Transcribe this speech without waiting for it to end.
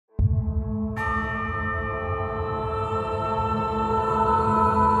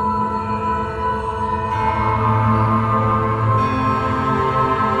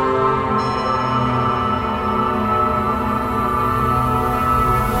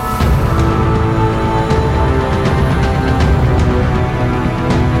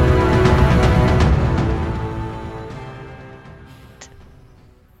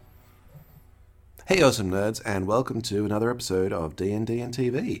Hey awesome nerds, and welcome to another episode of D&D and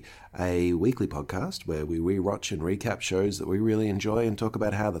TV, a weekly podcast where we rewatch and recap shows that we really enjoy and talk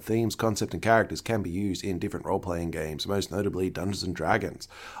about how the themes, concept and characters can be used in different role-playing games, most notably Dungeons & Dragons.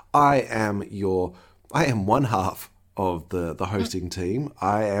 I am one half of the hosting team.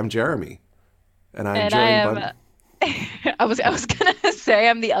 I am Jeremy, and I'm joined by... I was gonna say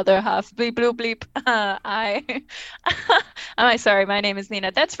I'm the other half. Bleep bloop bleep. I'm sorry. My name is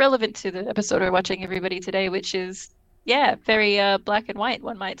Nina. That's relevant to the episode we're watching, everybody, today, which is very black and white.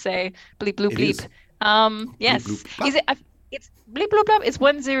 One might say bleep bloop It bleep. is. Yes. Bloop, bloop, Is it? It's bleep bloop bloop. It's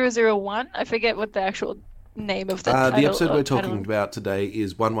 1001. I forget what the actual name of the The title. episode we're talking about today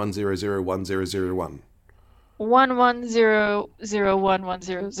is 11001001.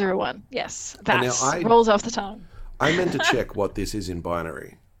 11001100. Yes, And that now rolls off the tongue. I meant to check what this is in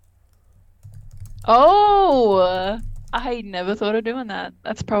binary. Oh, I never thought of doing that.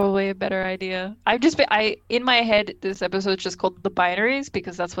 That's probably a better idea. In my head, this episode's just called the binaries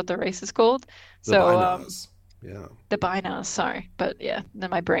because that's what the race is called. The binars. Yeah. The binars, sorry. But yeah, then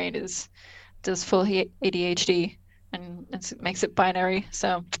my brain does full ADHD and it makes it binary.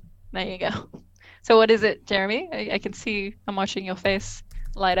 So there you go. So what is it, Jeremy? I can see, I'm watching your face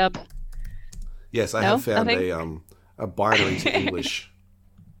light up. Yes, I No? have found Nothing? a binary to English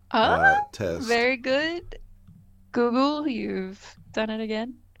test. Very good. Google, you've done it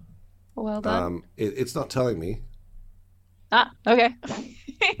again. Well done. It's not telling me. Okay.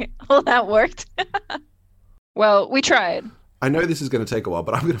 Well, that worked. Well, we tried. I know this is going to take a while,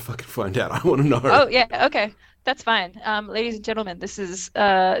 but I'm going to fucking find out. I want to know. Oh, yeah, okay. That's fine. Ladies and gentlemen, this is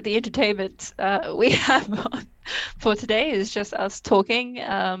the entertainment we have on for today is just us talking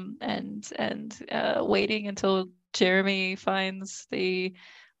and waiting until Jeremy finds the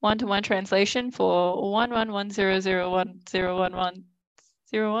one-to-one translation for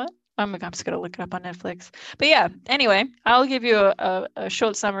 1110010101. I'm just gonna look it up on Netflix. But yeah, anyway, I'll give you a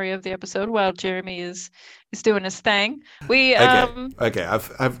short summary of the episode while Jeremy is doing his thing. We Okay. I've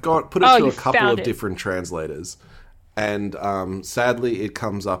put it through a couple of different translators, and sadly, it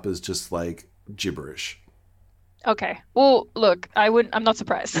comes up as just like gibberish. Okay. Well, look, I'm not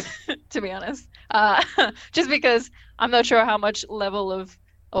surprised, to be honest. Just because I'm not sure how much level of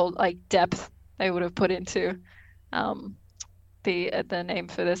depth they would have put into the name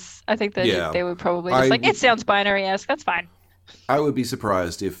for this. I think that they would probably just it sounds binary-esque. That's fine. I would be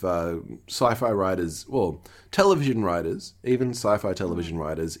surprised if sci-fi writers, well, television writers, even sci-fi television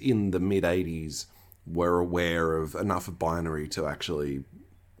writers in the mid-'80s were aware of enough of binary to actually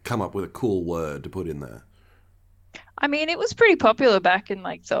come up with a cool word to put in there. I mean, it was pretty popular back in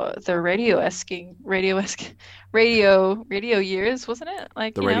the radio years, wasn't it?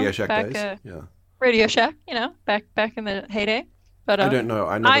 Like the Radio Shack days. Yeah. Radio Shack, back in the heyday. But I don't know.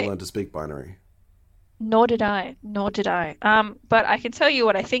 I never learned to speak binary. Nor did I. But I can tell you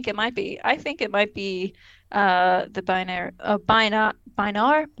what I think it might be. I think it might be the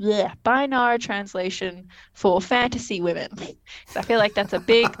binar translation for fantasy women. So I feel like that's a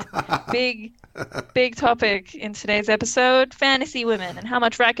big topic in today's episode. Fantasy women and how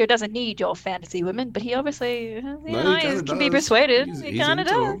much Riker doesn't need your fantasy women, but he obviously he can be persuaded. He kind of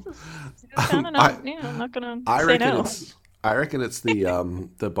does. I'm not gonna say no. I reckon it's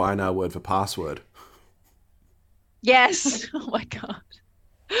the binar word for password. Yes. Oh my God.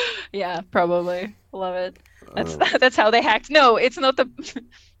 Yeah, probably. Love it. That's how they hacked. No, it's not the.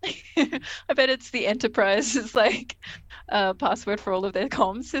 I bet it's the Enterprise. It's like password for all of their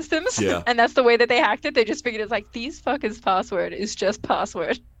comm systems. Yeah. And that's the way that they hacked it. They just figured it's like these fuckers' password is just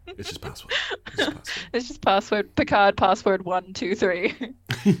password. It's just password. It's just password. Picard password 123.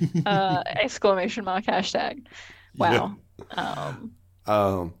 Exclamation mark hashtag. Wow. Yeah.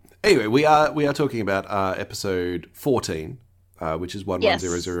 Anyway, we are talking about episode 14, which is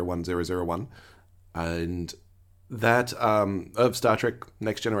 11001001, and that of Star Trek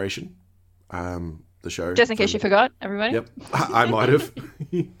Next Generation, the show. Just in case you forgot, everybody. Yep, I might have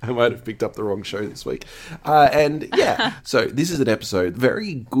picked up the wrong show this week, and yeah. So this is an episode,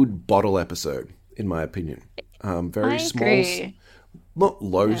 very good bottle episode, in my opinion. Very small, not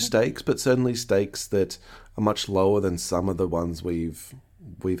low stakes, but certainly stakes that are much lower than some of the ones we've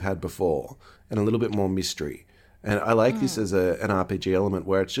had before, and a little bit more mystery. And I like this as an RPG element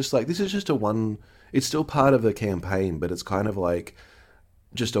where it's just like, this is just it's still part of the campaign, but it's kind of like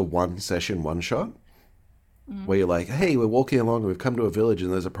just a one session, one shot, where you're like, hey, we're walking along and we've come to a village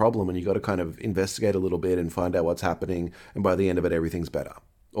and there's a problem and you got to kind of investigate a little bit and find out what's happening. And by the end of it, everything's better.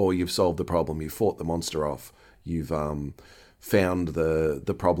 Or you've solved the problem. You've fought the monster off. You've found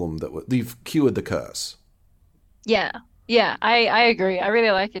the problem you've cured the curse. Yeah. Yeah, I agree. I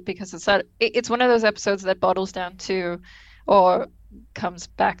really like it because it's one of those episodes that bottles down to or comes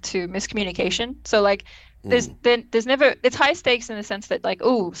back to miscommunication. So like Mm, there's never it's high stakes in the sense that like,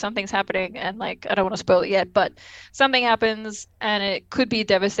 oh, something's happening and like I don't want to spoil it yet, but something happens and it could be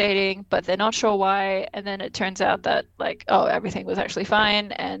devastating, but they're not sure why, and then it turns out that like, oh, everything was actually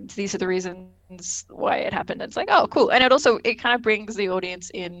fine and these are the reasons why it happened. And it's like, oh, cool. And it kind of brings the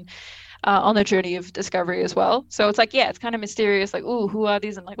audience in on the journey of discovery as well. So it's like, yeah, it's kind of mysterious, like, oh, who are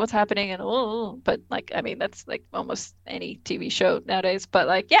these and like what's happening and oh, but like, I mean, that's like almost any TV show nowadays. But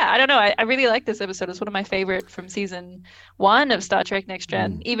like, yeah, I don't know. I really like this episode. It's one of my favorite from season 1 of Star Trek Next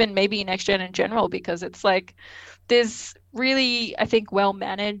Gen, mm. even maybe Next Gen in general, because it's like there's really, I think, well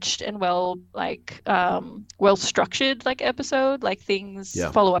managed and well structured like episode. Like things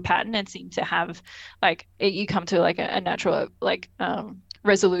Yeah. follow a pattern and seem to have you come to like a natural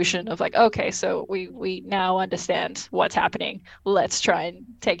resolution of like, okay, so we now understand what's happening. Let's try and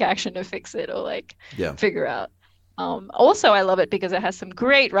take action to fix it or like Yeah. figure out. Also, I love it because it has some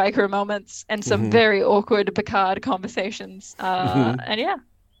great Riker moments and some Hmm. very awkward Picard conversations. Hmm. And yeah,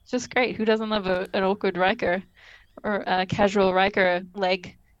 it's just great. Who doesn't love an awkward Riker or a casual Riker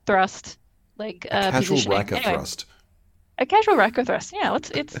leg thrust, like A casual positioning? Riker Anyway, thrust. a casual Riker thrust. Yeah,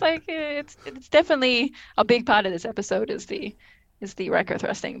 it's like it's definitely a big part of this episode is the Riker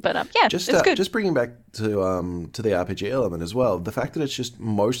thrusting. But yeah, it's good. Just bringing back to the RPG element as well. The fact that it's just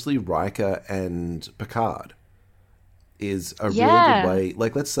mostly Riker and Picard is a really good Yeah. way.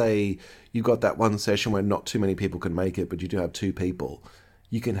 Like, let's say you've got that one session where not too many people can make it, but you do have two people.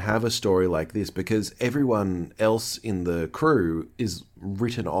 You can have a story like this because everyone else in the crew is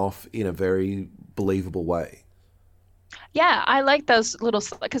written off in a very believable way. Yeah, I like those little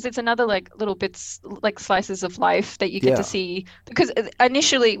because it's another like little bits like slices of life that you get to Yeah. see because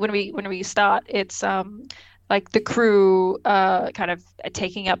initially when we start it's like the crew kind of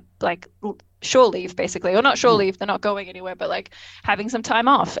taking up like shore leave basically or not shore Mm. leave, they're not going anywhere, but like having some time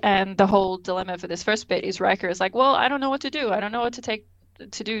off, and the whole dilemma for this first bit is Riker is like, well, I don't know what to do, I don't know what to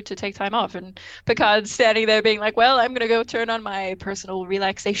do to take time off. And Picard's standing there being like, well, I'm gonna go turn on my personal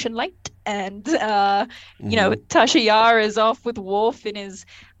relaxation light. And Hmm. Tasha Yar is off with Worf in his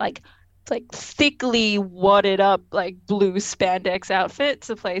like thickly wadded up like blue spandex outfit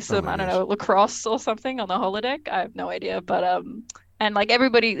to play Oh some, my I don't gosh. know, lacrosse or something on the holodeck. I have no idea, but and like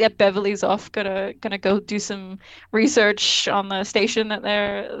everybody, yeah, Beverly's off gonna go do some research on the station that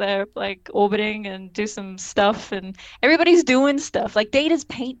they're like orbiting and do some stuff, and everybody's doing stuff. Like Data's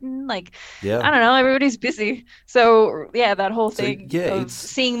painting, like Yeah. I don't know, everybody's busy. So yeah, that whole So thing yeah, of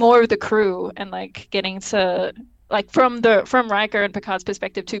it's seeing more of the crew and like getting to like from Riker and Picard's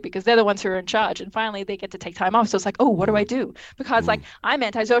perspective too, because they're the ones who are in charge, and finally they get to take time off. So it's like, oh, what do I mm, do? Picard's mm. like, I'm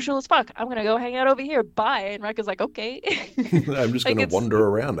antisocial as fuck. I'm gonna go hang out over here. Bye. And Riker's like, okay. I'm just going Like to it's wander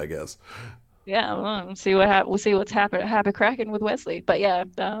around, I guess. yeah, we'll see we'll see what's happen cracking with Wesley. But yeah,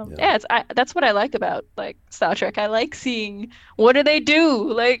 Yeah. yeah, that's what I like about like Star Trek. I like seeing what do they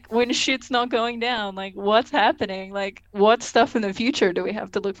do like when shit's not going down. Like what's happening? Like what stuff in the future do we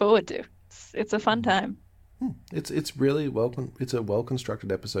have to look forward to? It's a fun time. It's really it's a well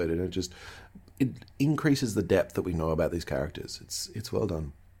constructed episode, and it increases the depth that we know about these characters. It's well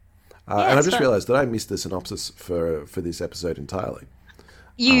done. Yeah, And I've it's just fun. realised that I missed the synopsis for this episode entirely.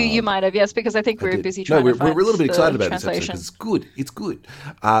 You might have, yes, because I think I we were did. busy No, trying to we're a find little bit excited the about this episode because translation. it's good. It's good.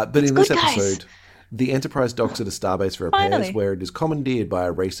 But It's in this good, guys. episode, the Enterprise docks at a starbase for repairs, Finally. where it is commandeered by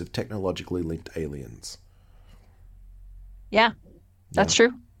a race of technologically linked aliens. Yeah, Yeah, that's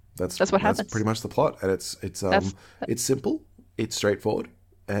true. that's That's what that's happens. pretty much the plot, and That's it's simple, it's straightforward,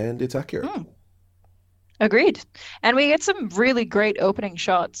 and it's accurate. mm, agreed. And we get some really great opening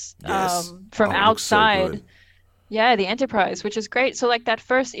shots Yes. from Oh, it looks so outside. good. Yeah, the Enterprise, which is great. So like that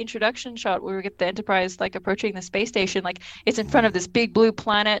first introduction shot where we get the Enterprise like approaching the space station, like it's in front of this big blue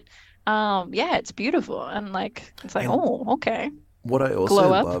planet. Yeah, it's beautiful. And like it's like, And oh, okay. what I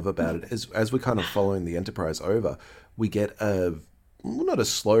Glow also up. love about it is, as we're kind of following the Enterprise over, we get a well, not a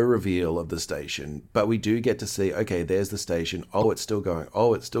slow reveal of the station, but we do get to see. Okay, there's the station. Oh, it's still going.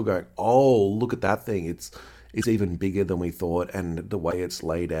 Oh, it's still going. Oh, look at that thing. It's even bigger than we thought, and the way it's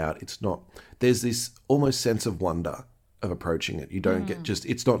laid out, it's not. There's this almost sense of wonder of approaching it. You don't get Mm. just.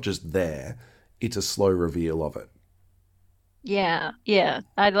 It's not just there. It's a slow reveal of it. Yeah, yeah.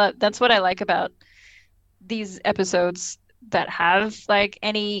 I love that's what I like about these episodes that have like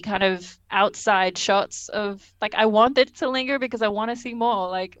any kind of outside shots of like I want it to linger because I want to see more.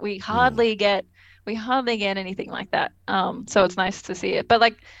 Like Mm, we hardly get anything like that. So it's nice to see it. But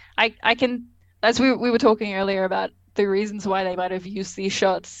like I can as we were talking earlier about the reasons why they might have used these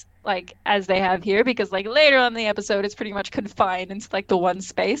shots. like as they have here, because like later on in the episode it's pretty much confined into like the one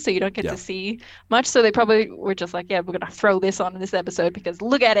space, so you don't get Yeah. to see much. So they probably were just like, yeah, we're gonna throw this on in this episode because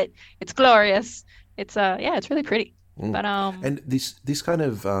look at it, it's glorious. It's yeah, it's really pretty. But And this kind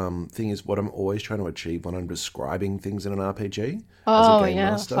of thing is what I'm always trying to achieve when I'm describing things in an RPG as a oh game yeah,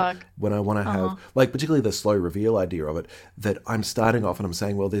 master. fuck. When I want to have, like, particularly the slow reveal idea of it, that I'm starting off and I'm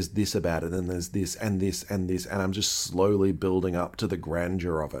saying, well, there's this about it, and there's this and this and this, and I'm just slowly building up to the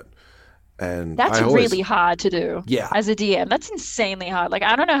grandeur of it. And That's I always, really hard to do yeah, as a DM. That's insanely hard. Like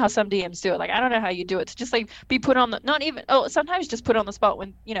I don't know how some DMs do it. Like I don't know how you do it to just like be put on the not even sometimes just put on the spot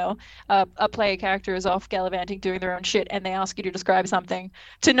when a player character is off gallivanting doing their own shit and they ask you to describe something,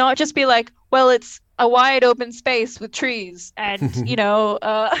 to not just be like, well, it's a wide open space with trees and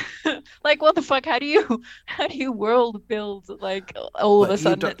like what the fuck? How do you world build like all of a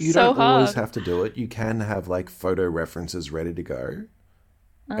sudden? It's you so don't always hard. have to do it. You can have like photo references ready to go.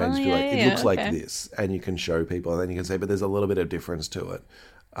 And Oh just be yeah, like, yeah, it looks yeah, like okay. this, and you can show people, and then you can say, but there's a little bit of difference to it,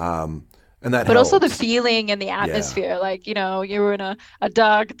 and that But also the helps. feeling and the Yeah, atmosphere, like, you're in a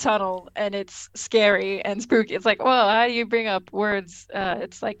dark tunnel and it's scary and spooky. It's like, well, how do you bring up words?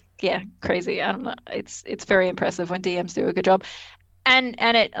 It's like, yeah, crazy. I don't know. It's very impressive when DMs do a good job. And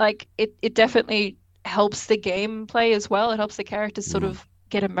it like it definitely helps the gameplay as well. It helps the characters sort mm. of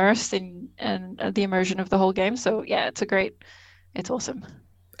get immersed in and the immersion of the whole game. So yeah, it's awesome.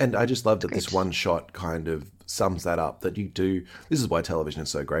 And I just love It's that this great. one shot kind of sums that up. That you do. This is why television is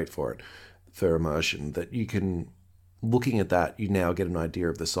so great for it, for immersion. That you can, looking at that, you now get an idea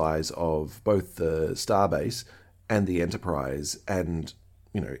of the size of both the Starbase and the Enterprise, and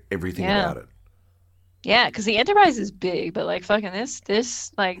everything Yeah. about it. Yeah, because the Enterprise is big, but like fucking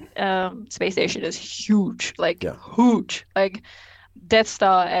this like space station is huge, like Yeah, huge, like Death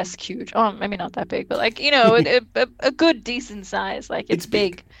Star-esque huge. Oh, maybe not that big, but like a good decent size. Like it's it's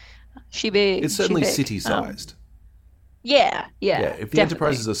big. big. It's She certainly big. city-sized. Yeah, Yeah, yeah, if the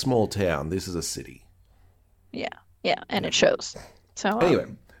Enterprise definitely. is a small town, this is a city. Yeah, yeah, and Yeah. it shows. So Anyway,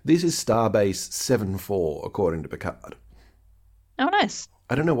 this is Starbase 74, according to Picard. oh nice.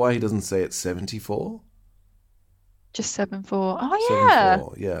 I don't know why he doesn't say it's 74. Just 7-4. Oh yeah.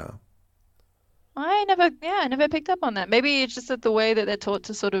 74, yeah. I never picked up on that. Maybe it's just that the way that they're taught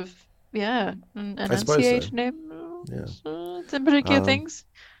to sort of, yeah, I suppose so. enunciate Yeah. names in particular Um, things.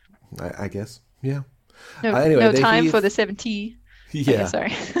 I guess. Yeah. No, Anyway, no they're time here. for the 70. Okay, Yeah.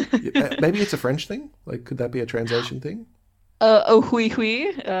 sorry. Maybe it's a French thing? Like, could that be a translation thing? Oh, hui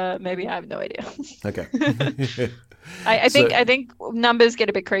hui. Maybe I have no idea. Okay. I think So, I think numbers get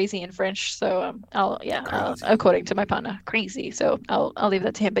a bit crazy in French, so crazy. according to my partner, crazy. So I'll leave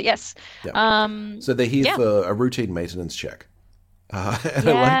that to him. But yes, Yeah. um, So they're here yeah, for a routine maintenance check. And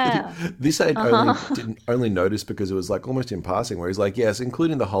I like that yeah, this I only uh-huh. didn't only notice because it was like almost in passing, where he's like, yes,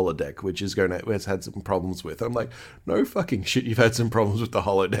 including the holodeck, which has had some problems with. I'm like, no fucking shit, you've had some problems with the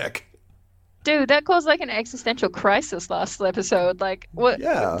holodeck. Dude, that caused like an existential crisis last episode. Like, what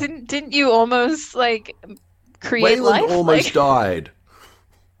Yeah. didn't you almost like create Wayland life? almost Like, died.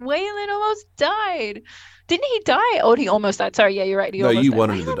 Waylon almost died. Didn't he die? Oh, he almost died. Sorry, yeah, you're right. He No, almost you died.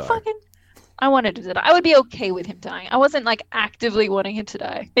 wanted him to Waylon die. fucking. I wanted him to die. I would be okay with him dying. I wasn't like actively wanting him to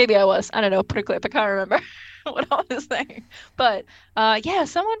die. Maybe I was. I don't know. Put a clip. I can't remember what I was saying. But yeah,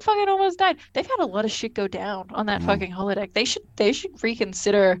 someone fucking almost died. They've had a lot of shit go down on that Mm, fucking holodeck. They should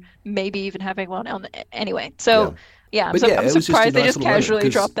reconsider maybe even having one on anyway. yeah. So yeah, But yeah, I'm it was just a surprised they nice just little moment casually because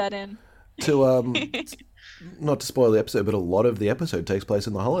dropped that in. to not to spoil the episode, but a lot of the episode takes place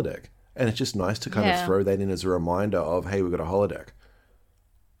in the holodeck, and it's just nice to kind of Yeah. throw that in as a reminder of, hey, we've got a holodeck.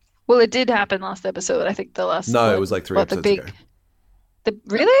 Well, it did happen last episode. I think the last No, it was like three what the episodes ago. big the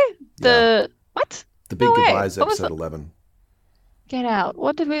really Yeah, the what? the No big way. goodbyes What was episode the 11. Get Out?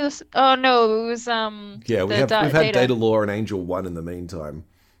 What did we listen? Oh no, it was Yeah, the we've had data. Data Law and Angel One in the meantime.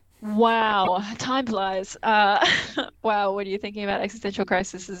 Wow, time flies. Wow, what are you thinking about existential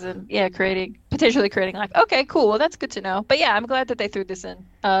crises and yeah, potentially creating life? Okay, cool. Well, that's good to know. But yeah, I'm glad that they threw this in.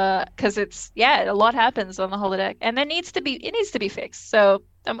 Because it's a lot happens on the holodeck, and it needs to be fixed. So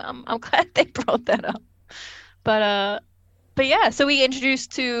I'm glad they brought that up. But but yeah, so we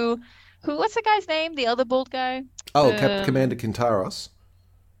introduced to what's the guy's name? The other bald guy? Oh, Commander Um, Kintaros.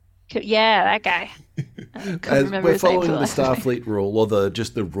 yeah, that guy. I couldn't As remember we're his name for following the the life of me. Starfleet rule, or the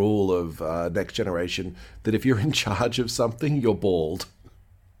rule of Next Generation, that if you're in charge of something, you're bald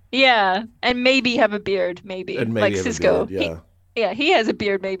Yeah, and maybe have a beard, maybe. and maybe Like have a Cisco. beard. Yeah, Yeah, he has a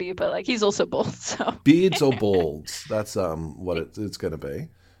beard maybe, but like he's also bald, so beards or balds. That's what it's going to be.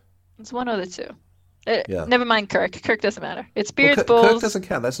 it's one of the two. Yeah. Never mind Kirk. Kirk doesn't matter. It's Well, beards, Kirk balls, doesn't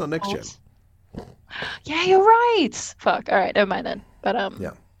count. That's not Next Gen. balls. Yeah, you're right. Fuck. All right, never mind then. But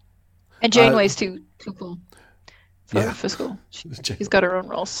Yeah. And Janeway's too cool Yeah. for school. She's got her own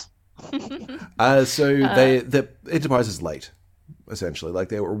rules. So the Enterprise is late, essentially. Like,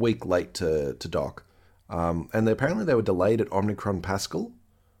 they were a week late to dock. And apparently they were delayed at Omicron Pascal.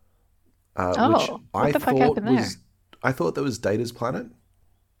 Which what the fuck happened there? I thought that was Data's planet.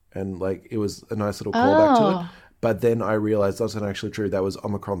 And, like, it was a nice little callback to it. But then I realized that's not actually true. That was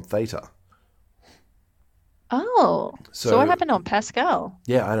Omicron Theta. Oh, so what happened on Pascal?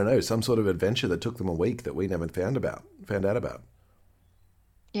 Yeah, I don't know. Some sort of adventure that took them a week that we never found out about.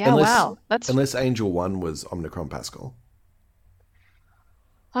 Yeah, wow. Unless Angel 1 was Omicron Pascal.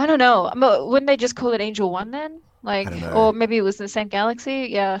 I don't know. Wouldn't they just call it Angel 1 then? Like, I don't know. or maybe it was the same galaxy?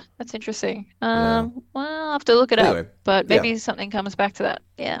 Yeah, that's interesting. Well, I'll have to look it up, but maybe something comes back to that.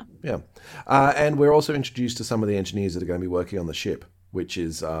 Yeah. Yeah. And we're also introduced to some of the engineers that are going to be working on the ship, which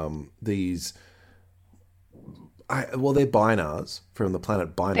is these... they're Binars from the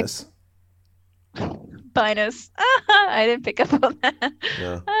planet Binus. Binus. I didn't pick up on that.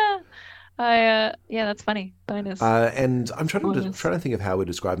 Yeah. Yeah, that's funny. Binus. And I'm trying to think of how we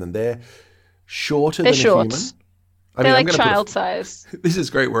describe them. They're shorter They're than short. a human. They're like child size. This is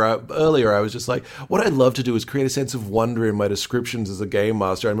great. Earlier I was just like, what I'd love to do is create a sense of wonder in my descriptions as a game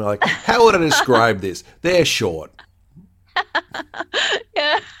master. I'm like, how would I describe this? They're short.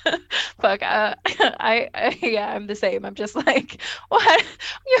 Yeah. Fuck. I'm the same. I'm just like, what?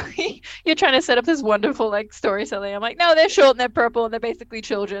 You're trying to set up this wonderful like storytelling. I'm like, no, they're short and they're purple and they're basically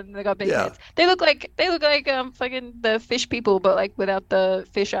children. They got big heads. They look like fucking the fish people, but like without the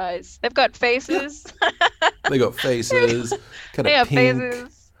fish eyes. They've got faces. They got faces. Kind of pink.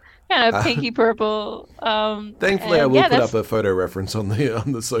 Faces. Kind of pinky purple. Thankfully, I will put up a photo reference on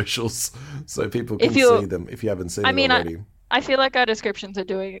the socials so people can see them if you haven't seen them already. I feel like our descriptions are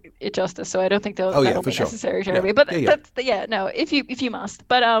doing it justice, so I don't think that'll be necessary, Jeremy. Yeah. But if you must.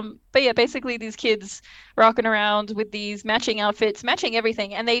 But yeah, basically these kids rocking around with these matching outfits, matching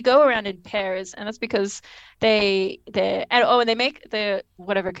everything, and they go around in pairs, and that's because they make the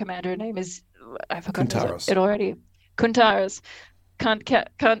whatever commander name is. I forgot it already. Kuntaris.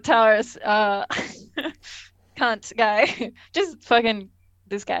 Kuntaris. Cunt guy. Just fucking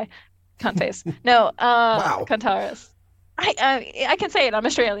this guy. Cunt face. No. Wow. Kuntaris. I can say it. I'm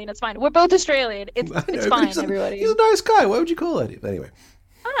Australian. It's fine. We're both Australian. It's fine, everybody. He's a nice guy. Why would you call it? Anyway.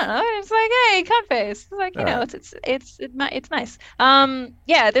 I don't know. It's like, hey, cunt face. It's like, it's nice.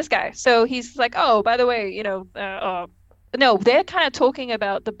 Yeah, this guy. So he's like, oh, by the way, no, they're kind of talking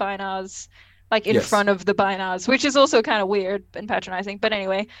about the Binars, like in front of the Binars, which is also kind of weird and patronizing. But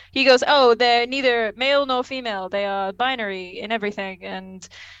anyway, he goes, oh, they're neither male nor female. They are binary in everything. And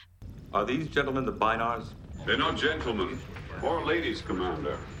are these gentlemen the Binars? They're not gentlemen or ladies,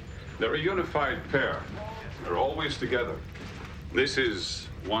 Commander. They're a unified pair. They're always together. This is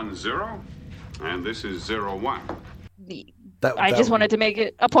 1-0, and this is 0-1. I just wanted to make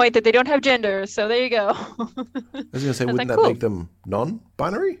it a point that they don't have gender, so there you go. I was going to say, wouldn't that make them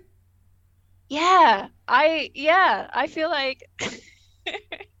non-binary? Yeah, I feel like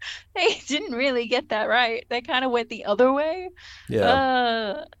they didn't really get that right. They kind of went the other way.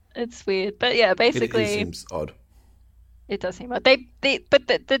 Yeah. It's weird, but yeah, basically it seems odd. It does seem odd. But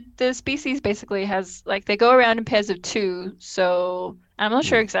the species basically has like they go around in pairs of two. So I'm not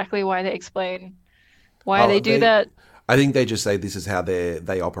sure exactly why they explain why they do that. I think they just say this is how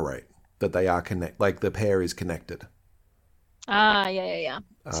they operate. That they are like the pair is connected. Yeah.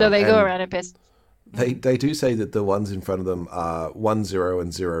 So they go around in pairs. They do say that the ones in front of them are 1-0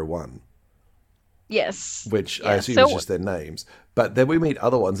 and 0-1. Yes. Which I assume is just their names. But then we meet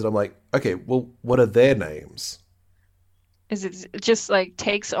other ones and I'm like, okay, well, what are their names? Is it just like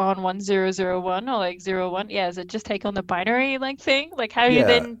takes on 1001 or like 01? Yeah, is it just take on the binary like thing? Like how do you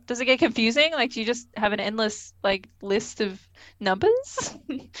then does it get confusing? Like do you just have an endless like list of numbers?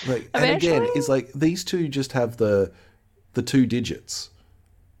 Like, and again, it's like these two just have the 2 digits.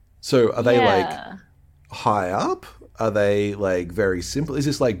 So are they like high up? Are they like very simple? Is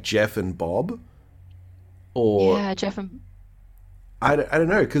this like Jeff and Bob? Or Jeff and I don't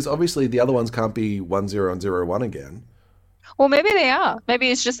know, because obviously the other ones can't be 10 and 01 again. Well, maybe they are.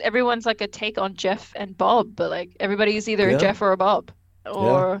 Maybe it's just everyone's like a take on Jeff and Bob, but like everybody's either a Jeff or a Bob,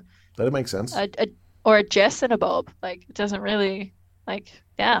 or that makes sense. Or a Jess and a Bob. Like it doesn't really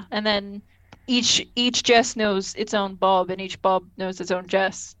and then each Jess knows its own Bob, and each Bob knows its own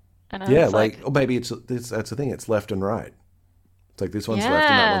Jess. And or maybe that's the thing. It's left and right. It's like this one's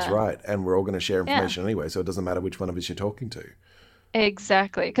left and that one's right, and we're all going to share information anyway, so it doesn't matter which one of us you're talking to.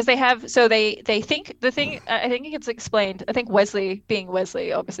 Exactly, because they think the thing. I think it gets explained. I think Wesley, being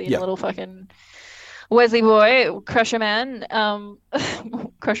Wesley, obviously in a little Wesley Boy, Crusher Man,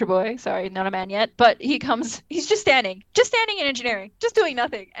 Crusher Boy, sorry, not a man yet, but he's just standing in engineering, just doing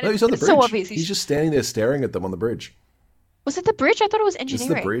nothing. And No, he's on the it's bridge. so obvious. He's just standing there staring at them on the bridge. Was it the bridge? I thought it was It's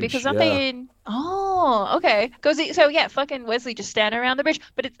engineering the bridge, because yeah. I'm thinking, oh, okay. So yeah, fucking Wesley just standing around the bridge,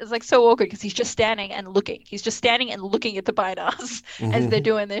 but it's like so awkward because he's just standing and looking. He's just standing and looking at the binars as they're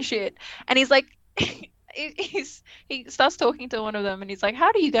doing their shit, and he's like, he starts talking to one of them, and he's like,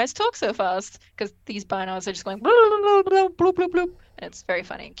 "How do you guys talk so fast?" Because these binars are just going bloop bloop bloop bloop bloop bloop, and it's very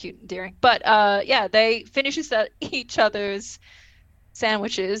funny and cute and endearing. But yeah, they finish each other's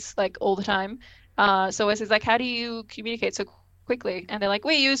sandwiches like all the time. So Wesley's like, how do you communicate so quickly? And they're like,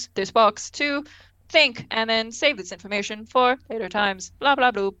 we use this box to think and then save this information for later times. Blah,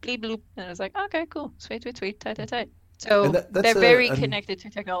 blah, blah, bleep, bloop. And it's like, okay, cool. Sweet, sweet, sweet. Tight, tight, tight. So they're very connected to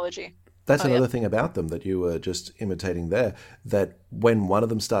technology. That's another thing about them that you were just imitating there, that when one of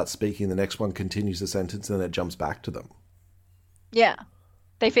them starts speaking, the next one continues the sentence and then it jumps back to them. Yeah.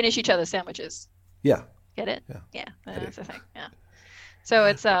 They finish each other's sandwiches. Yeah. Get it? Yeah. That's the thing. Yeah. So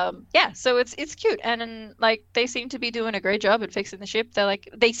it's so it's cute, and like they seem to be doing a great job at fixing the ship.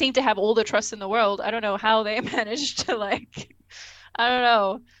 They seem to have all the trust in the world. I don't know how they managed to I don't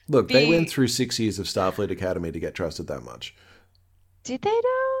know. Look, they went through 6 years of Starfleet Academy to get trusted that much. Did they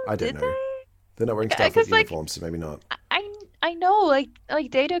though? I don't know. They're not wearing Yeah, Starfleet 'cause, uniforms, so maybe not. I know like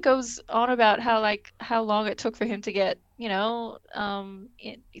Data goes on about how long it took for him to get through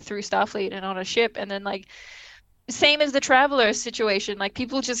Starfleet and on a ship, and then same as the Traveler situation, like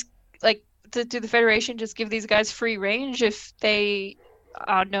people just do the Federation just give these guys free range if they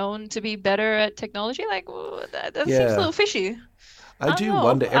are known to be better at technology? That seems a little fishy. I do know.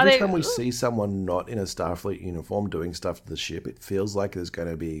 wonder, every time we see someone not in a Starfleet uniform doing stuff to the ship, it feels like there's going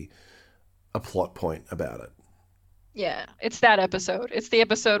to be a plot point about it. Yeah, it's that episode. It's the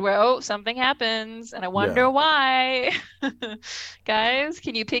episode where something happens and I wonder why. Guys,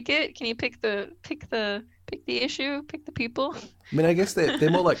 can you pick it? Can you pick the issue? Pick the people? I mean, I guess they're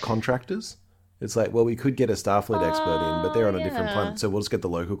more like contractors. It's like, well, we could get a Starfleet expert in, but they're on a different planet, so we'll just get the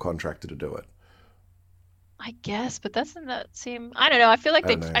local contractor to do it. I guess, but doesn't that seem? I don't know. I feel like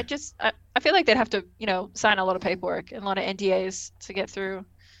I feel like they'd have to, sign a lot of paperwork and a lot of NDAs to get through.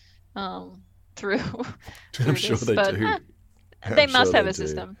 Through I'm sure this, they but, do. They must have a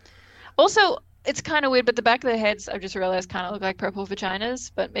system. Also, it's kind of weird, but the back of their heads, I've just realized, kind of look like purple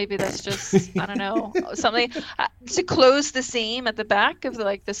vaginas. But maybe that's just I don't know, something to close the seam at the back of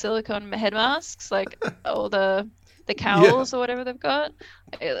the silicone head masks, or the cowls or whatever they've got.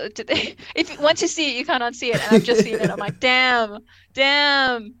 Once you see it, you can't unsee it. And I've just seen it. I'm like, damn.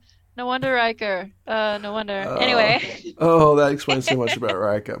 No wonder Riker. No wonder. Anyway. Oh, that explains so much about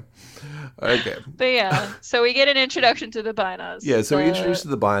Riker. Okay. But yeah, so we get an introduction to the Binars. Yeah, so we introduced to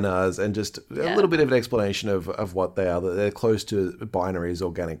the Binars and just a little bit of an explanation of what they are. That they're close to binaries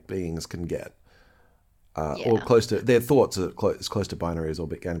organic beings can get. Or close to, their thoughts are as close to binaries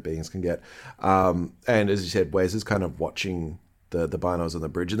organic beings can get. And as you said, Wes is kind of watching the Binars on the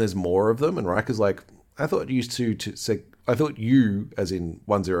bridge, and there's more of them, and Riker's like, I thought you, as in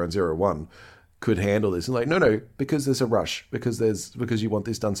 1001, could handle this. And no, because there's a rush, because you want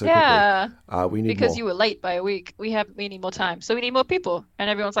this done so quickly. We need because more. You were late by a week. We need more time, so we need more people. And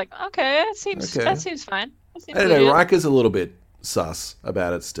everyone's like, okay, that seems fine. I don't know. Riker's a little bit sus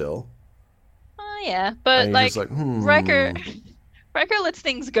about it still. Yeah, but Riker lets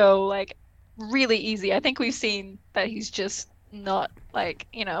things go really easy. I think we've seen that he's just not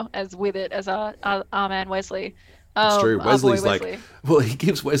as with it as our man Wesley. It's true. Wesley's Wesley. he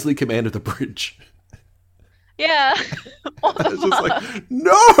gives Wesley command of the bridge. Yeah. It's just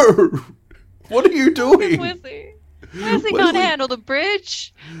no! What are you doing? Wesley can't handle the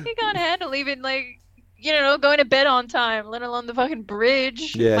bridge. He can't handle even going to bed on time, let alone the fucking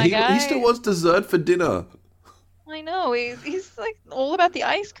bridge. Yeah, he still wants dessert for dinner. I know. He's all about the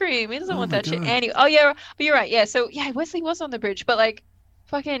ice cream. He doesn't want that shit. Anyway, but you're right. Yeah. So yeah, Wesley was on the bridge, but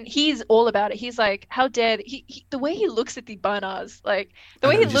fucking, he's all about it. He's like, how dare he the way he looks at the Binars, the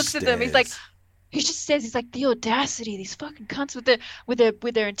way he looks at them, he's like, he just says, he's like, the audacity, these fucking cunts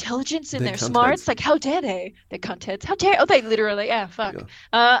with their intelligence and their smarts. How dare they? Their contents. How dare? Oh, they literally. Yeah. Fuck.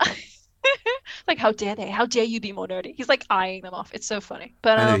 Yeah. How dare they? How dare you be more nerdy? He's eyeing them off. It's so funny.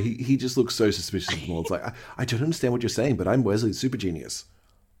 But I know, he just looks so suspicious of them all. It's I don't understand what you're saying, but I'm Wesley, super genius.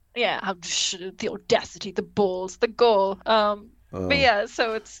 Yeah, the audacity, the balls, the gall. But yeah,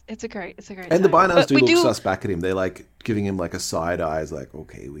 so it's a great and the Binars do look sus back at him. They're giving him a side eye.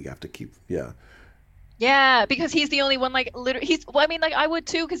 Okay, we have to keep Yeah, because he's the only one, like, literally, well, I mean, like, I would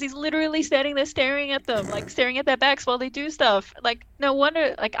too, because he's literally standing there staring at them, like, staring at their backs while they do stuff. Like, no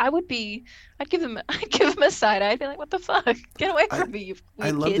wonder, like, I'd give him, I'd give him a side eye. I'd be like, what the fuck? Get away from me, you I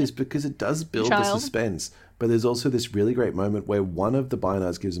love kid. this because it does build the Child. suspense, but there's also this really great moment where one of the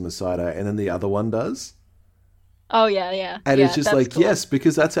Bynars gives him a side eye and then the other one does. Oh, yeah. And Yeah, it's just that's like, cool. yes,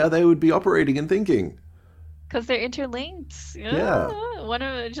 because that's how they would be operating and thinking. Because they're interlinked. Yeah. One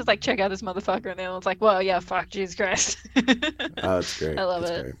of them just like, check out this motherfucker, and the other one's like, well, yeah, fuck, Jesus Christ. Oh, it's great. I love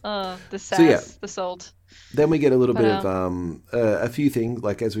It's it. great. Oh, the sass, So, yeah. the salt. Then we get a little But, bit of a few things,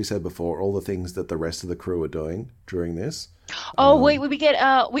 like as we said before, all the things that the rest of the crew are doing during this. Oh, wait,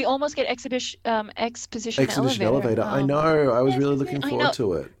 we almost get exposition Exposition elevator. I Oh. know. I was really looking I forward know.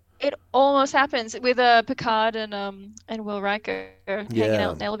 to it. It almost happens with Picard and Will Riker hanging Yeah.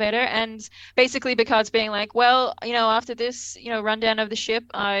 out in the elevator, and basically Picard's being like, well, after this, rundown of the ship,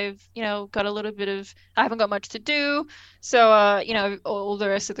 I've, got a little bit of, I haven't got much to do, so all the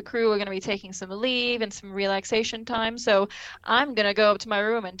rest of the crew are going to be taking some leave and some relaxation time, so I'm gonna go up to my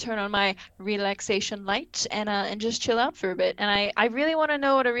room and turn on my relaxation light and just chill out for a bit. And I really want to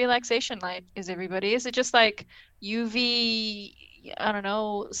know what a relaxation light is, everybody. Is it just like UV? I don't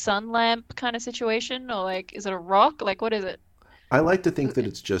know, sun lamp kind of situation, or like, is it a rock? Like, what is it? I like to think that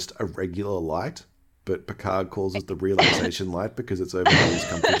it's just a regular light, but Picard calls it the relaxation light because it's over his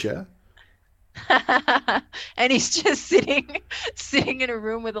comfy chair. And he's just sitting in a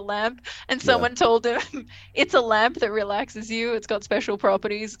room with a lamp, and someone told him it's a lamp that relaxes you. It's got special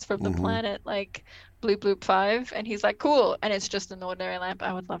properties. It's from the planet like Bloop Bloop 5, and he's like, cool, and it's just an ordinary lamp.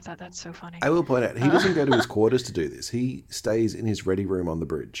 I would love that. That's so funny. I will point out, he doesn't go to his quarters to do this. He stays in his ready room on the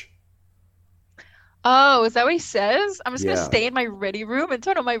bridge. Oh, is that what he says? I'm just Yeah. gonna stay in my ready room and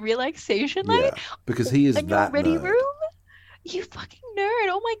turn on my relaxation light? Yeah, because he is In your that ready nerd. room? You fucking nerd.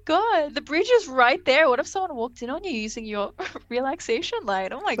 Oh my God. The bridge is right there. What if someone walked in on you using your relaxation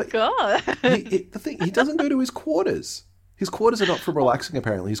light? Oh my But God. The thing, he doesn't go to his quarters. His quarters are not for relaxing,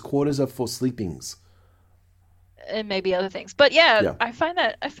 apparently. His quarters are for sleepings. And maybe other things. But yeah, Yeah. I find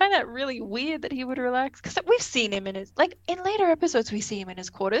that really weird that he would relax, because we've seen him in his, like, in later episodes we see him in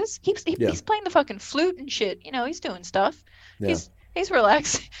his quarters. He's playing the fucking flute and shit. He's doing stuff. Yeah. He's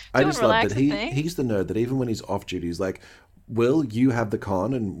relaxed. I Doing just love that relaxing things. he's the nerd that even when he's off duty, he's like, Will, you have the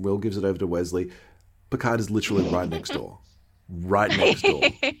con, and Will gives it over to Wesley. Picard is literally right next door. Right next door.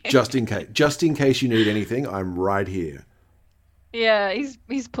 Just in case you need anything, I'm right here. Yeah,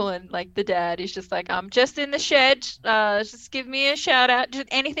 he's pulling like the dad. He's just like, I'm just in the shed. Just give me a shout out. Just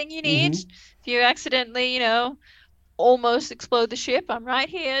anything you need. Mm-hmm. If you accidentally, almost explode the ship, I'm right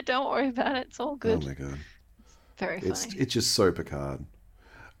here. Don't worry about it. It's all good. Oh my god. Very funny. It's just so Picard.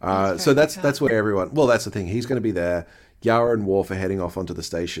 It's So very that's where everyone. Well, that's the thing. He's going to be there. Yara and Worf are heading off onto the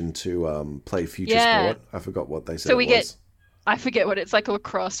station to play future sport. I forgot what they said. So we it get- was. I forget what it's like,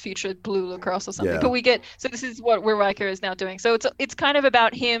 lacrosse, future blue lacrosse or something. Yeah. But so this is what Will Riker is now doing. So it's kind of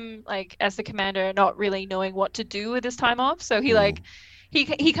about him, like, as the commander, not really knowing what to do with his time off. So he like he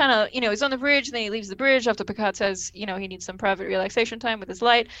kind of, he's on the bridge, and then he leaves the bridge after Picard says, he needs some private relaxation time with his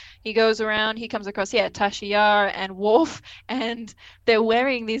light. He goes around, he comes across Tasha Yar and Worf, and they're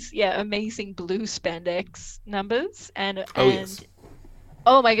wearing these amazing blue spandex numbers and Yes.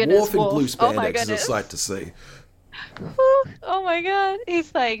 oh my goodness, Worf in blue Oh my spandex is a goodness. sight to see. Oh my God,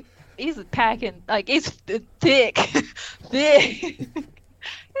 he's packing, like, he's thick.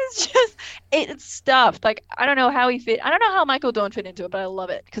 It's stuffed. Like, I don't know how he fit. I don't know how Michael Dorn fit into it, but I love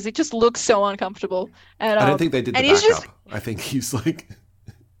it because it just looks so uncomfortable. And I don't think they did the and he's backup. just- I think he's like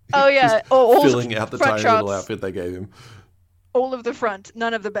Oh yeah, just all filling out the front tiny little shots. outfit they gave him. All of the front,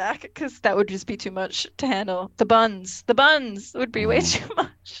 none of the back, because that would just be too much to handle. The buns would be way too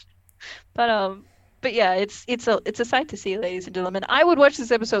much. But yeah, it's a sight to see, ladies and gentlemen. I would watch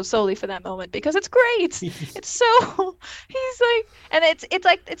this episode solely for that moment because it's great. It's so he's like, and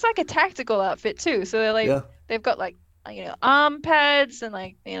it's like a tactical outfit too. So they're like Yeah. they've got like arm pads and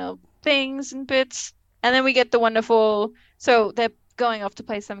like things and bits, and then we get the wonderful. So they're going off to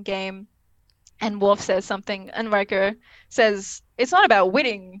play some game. And Worf says something, and Riker says, it's not about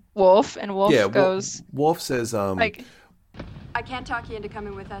winning, Worf. And Worf Yeah, goes, Worf says, like, I can't talk you into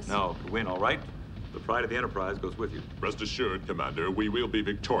coming with us. No, to win, all right? The pride of the Enterprise goes with you. Rest assured, Commander, we will be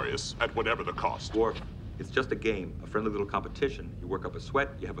victorious at whatever the cost. Worf, it's just a game, a friendly little competition. You work up a sweat,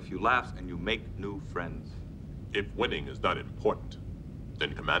 you have a few laughs, and you make new friends. If winning is not important,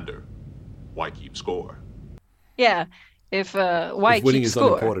 then Commander, why keep score? yeah, why if winning keep is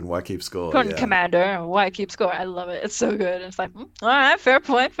score? not important, why keep score? Important, Yeah. Commander, why keep score? I love it. It's so good. And it's like, all right, fair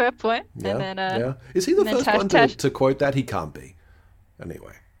point. Yeah, And then, yeah. Is he the and then first one Tash- to quote that? He can't be.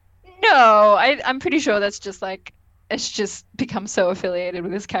 Anyway. No, I'm pretty sure that's just like it's just become so affiliated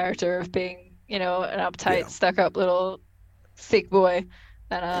with his character of being, you know, an uptight, Yeah. stuck-up little thick boy.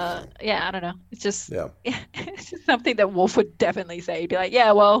 And yeah, I don't know. It's just Yeah. it's just something that Wolf would definitely say. He'd be like,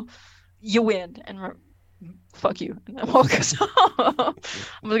 "Yeah, well, you win, and fuck you," and then walk us home.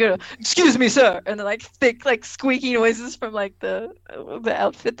 I'm gonna, "Excuse me, sir," and then like thick, like squeaky noises from like the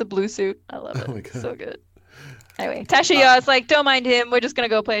outfit, the blue suit. I love it. Oh my God. So good. Anyway, Tasha Yar's like, don't mind him. We're just gonna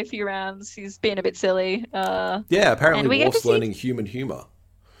go play a few rounds. He's being a bit silly. Yeah, And apparently we get Worf's to see- learning human humor.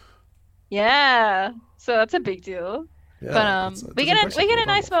 Yeah, so that's a big deal. Yeah, But it's we get impressive a for a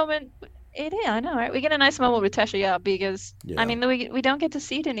nice bundle. moment. It is, I know, right? We get a nice moment with Tasha Yar because Yeah. I mean we don't get to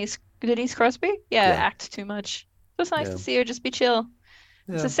see Denise Crosby. Yeah, Yeah. act too much. So it's nice Yeah. to see her just be chill.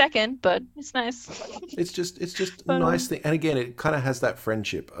 It's Yeah. a second, but it's nice. It's just But, a nice thing, and again, it kind of has that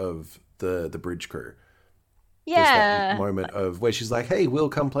friendship of the bridge crew. There's Yeah. that moment of where she's like, "Hey, Will,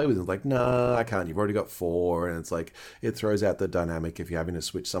 come play with him." Like, "No, I can't. You've already got 4," and it's like it throws out the dynamic if you're having to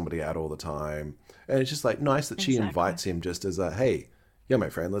switch somebody out all the time, and it's just like nice that she Exactly. invites him just as a, "Hey, you're my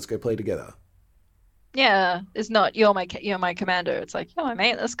friend. Let's go play together." Yeah, it's not you're my commander. It's like, "Yo, my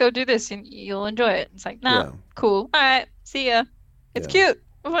mate, let's go do this and you'll enjoy it." It's like, "Nah, Yeah. cool. All right, see ya." It's Yeah. cute.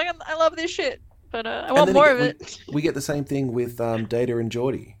 I'm like, I love this shit, but I And want then more again, of it. We get the same thing with Data and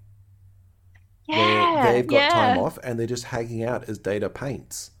Geordie. Yeah, They've got time yeah. off and they're just hanging out as Data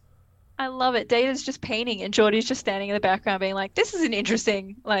paints. I love it. Data's just painting and Geordie's just standing in the background being like, this is an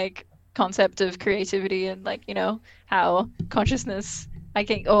interesting like concept of creativity and like, you know, how consciousness I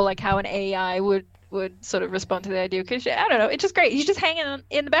think or like how an AI would sort of respond to the idea. Because I don't know, it's just great. He's just hanging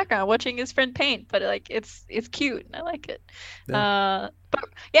in the background watching his friend paint, but like it's cute and I like it. But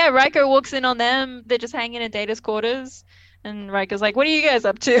yeah, Riker walks in on them. They're just hanging in Data's quarters. And Riker's like, "What are you guys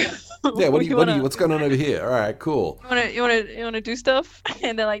up to? Yeah, wanna- what's going on over here? All right, cool. you wanna do stuff?"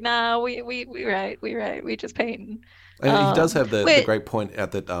 And they're like, "Nah, we right. We just paint." And he does have the wait. great point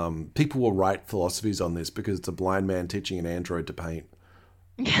at that people will write philosophies on this because it's a blind man teaching an android to paint.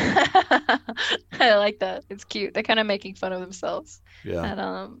 I like that. It's cute. They're kind of making fun of themselves. Yeah.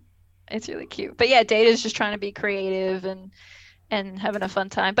 And it's really cute. But yeah, Data's just trying to be creative and having a fun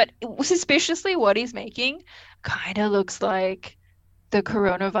time. But suspiciously what he's making kind of looks like the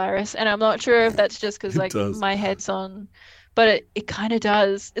coronavirus. And I'm not sure if that's just because It like does. my head's on, but it kind of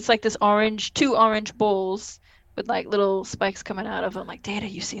does. It's like this two orange balls with like little spikes coming out of them. Like, Data,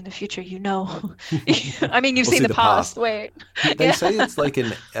 you see in the future, you know. I mean, you've Or seen see the the past. past. Wait. They Yeah. say it's like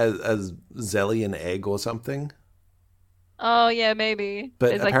a Zellian egg or something. Oh yeah, maybe. But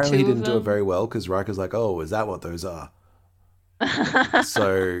There's like apparently he two of didn't do it them. very well because Riker's like, "Oh, is that what those are?"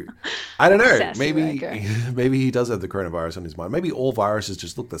 So I don't know. Sassy Maybe Riker. maybe he does have the coronavirus on his mind. Maybe all viruses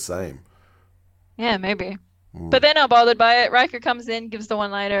just look the same. Yeah, maybe. Hmm. But they're not bothered by it. Riker comes in, gives the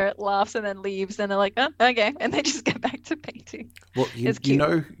one-liner, laughs, and then leaves. And they're like, "Oh, okay," and they just get back to painting. Well, It's you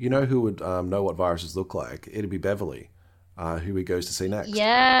cute. know who would know what viruses look like? It'd be Beverly, who he goes to see next.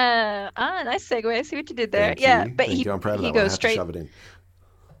 Yeah. Nice segue. I see what you did there. Thank Yeah, you. but Thank you. I'm proud of he that one. I goes have straight. to shove it in.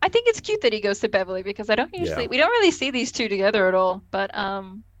 I think it's cute that he goes to Beverly because I don't usually Yeah. we don't really see these two together at all.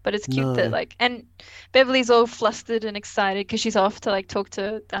 But it's cute No. that like and Beverly's all flustered and excited because she's off to like talk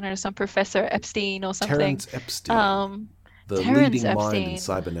to I don't know some Professor Epstein or something. Terrence Epstein, Um, the Terrence leading mind in Epstein.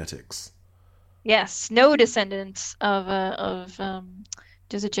 cybernetics. Yes, no descendants of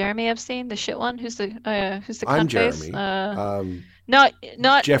is it Jeremy Epstein, the shit one? Who's the I'm cunt face? Jeremy.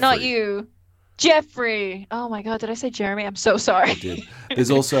 Not Jeffrey. you. Jeffrey. Oh my God, did I say Jeremy? I'm so sorry. Did.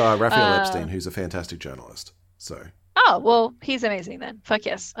 There's also Raphael Epstein, who's a fantastic journalist. So Oh, well, he's amazing then. Fuck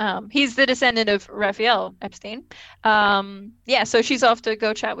yes. He's the descendant of Raphael Epstein. Yeah, so she's off to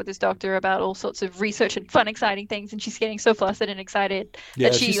go chat with this doctor about all sorts of research and fun, exciting things, and she's getting so flustered and excited yeah,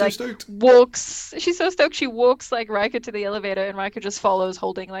 that she she's so like stoked. walks. She's so stoked she walks like Riker to the elevator, and Riker just follows,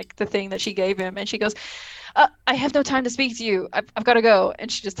 holding like the thing that she gave him, and she goes, "I have no time to speak to you. I've got to go," and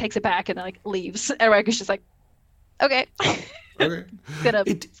she just takes it back and then like leaves, and Riker's just like, "Okay." Okay.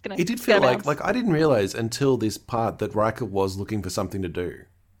 It did feel like I didn't realize until this part that Riker was looking for something to do.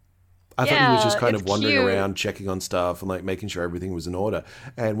 I thought he was just Yeah, kind of it's wandering cute. around, checking on stuff and like making sure everything was in order.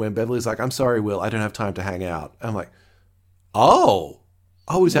 And when Beverly's like, "I'm sorry, Will, I don't have time to hang out," I'm like, "Oh,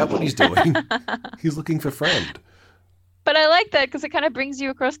 is that what he's doing? He's looking for friend." But I like that because it kind of brings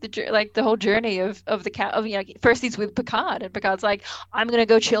you across the whole journey of the cat. Of, you know, first he's with Picard, and Picard's like, "I'm gonna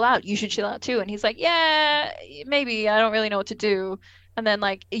go chill out. You should chill out too." And he's like, "Yeah, maybe. I don't really know what to do." And then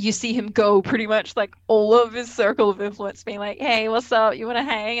like you see him go pretty much like all of his circle of influence being like, hey, what's up? You want to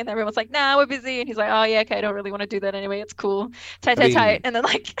hang? And everyone's like, nah, we're busy. And he's like, oh yeah, okay, I don't really want to do that anyway. It's cool. Tight, tight, tight. And then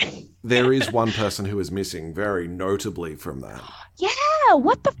like there is one person who is missing very notably from that. Yeah,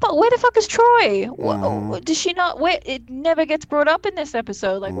 what the fuck? Where the fuck is Troy? Does she not? Where it never gets brought up in this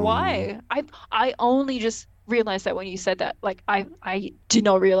episode. Like, why? I only just realized that when you said that. Like, I did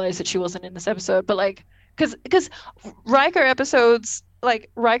not realize that she wasn't in this episode. But like, because Riker episodes, like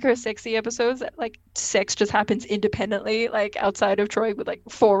Riker sexy episodes, like sex just happens independently, like outside of Troy with like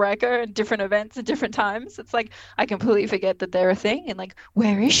for Riker and different events at different times. It's like I completely forget that they're a thing. And like,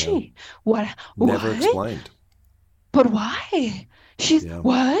 where is she? What? Never explained. But why? She's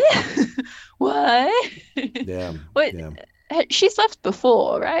what? What? Yeah. What? Yeah. She's left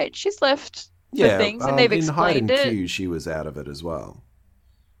before, right? She's left for things, and they've explained in Hide and Q, she was out of it as well.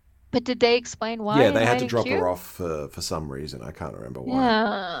 But did they explain why? Yeah, they had to drop her off for some reason. I can't remember why.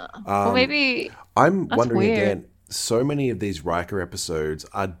 Yeah. Well, maybe. I'm wondering again. So many of these Riker episodes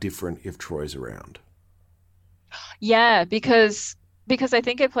are different if Troy's around. Yeah, because I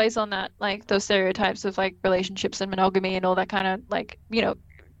think it plays on that, like those stereotypes of like relationships and monogamy and all that kind of like, you know,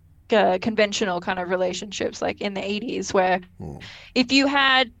 conventional kind of relationships like in the 80s where if you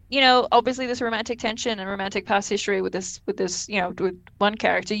had, you know, obviously this romantic tension and romantic past history with this, you know, with one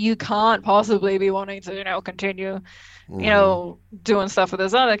character, you can't possibly be wanting to, you know, continue, you know, doing stuff with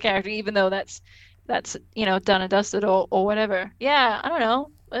this other character, even though that's, you know, done and dusted or whatever. Yeah, I don't know.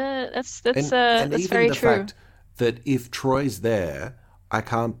 That's even very the true. Fact that if Troy's there, I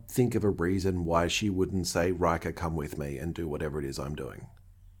can't think of a reason why she wouldn't say, Riker, come with me and do whatever it is I'm doing.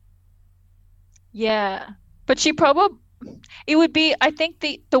 Yeah, but it would be, I think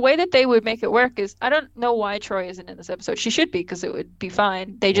the way that they would make it work is, I don't know why Troy isn't in this episode. She should be, because it would be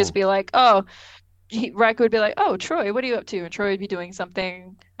fine. They just be like, oh, Riker would be like, oh, Troy, what are you up to? And Troy would be doing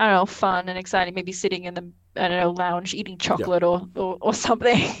something, I don't know, fun and exciting, maybe sitting in the, I don't know, lounge eating chocolate or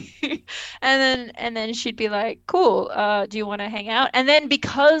something. and then she'd be like, cool, do you want to hang out? And then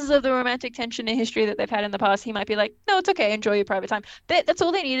because of the romantic tension and history that they've had in the past, he might be like, no, it's okay, enjoy your private time. That's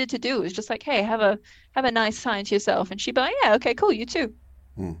all they needed to do, is just like, hey, have a nice time to yourself. And she'd be like, yeah, okay, cool, you too.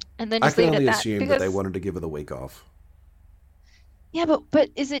 And then just I leave can it only at that, assume that they wanted to give her the week off. Yeah, but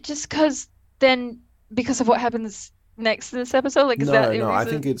is it just because of what happens next in this episode? Like, is that the reason? I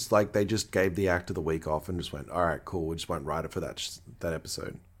think it's like they just gave the actor the week off and just went, all right, cool, we just won't write it for that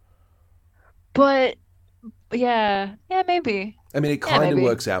episode. But yeah, maybe. I mean, it kind of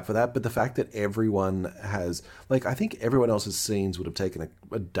works out for that, but the fact that everyone has, like, I think everyone else's scenes would have taken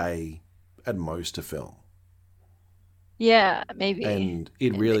a day at most to film. Yeah, maybe. And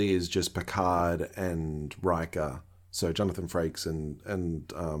it really is just Picard and Riker, so Jonathan Frakes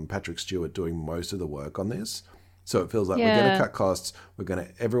and Patrick Stewart doing most of the work on this. So it feels like we're going to cut costs.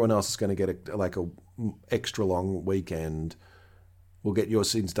 Everyone else is going to get a extra long weekend. We'll get your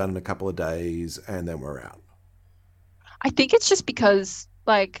scenes done in a couple of days, and then we're out. I think it's just because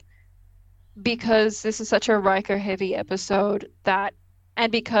this is such a Riker heavy episode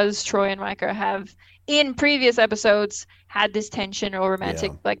and because Troy and Riker have in previous episodes had this tension or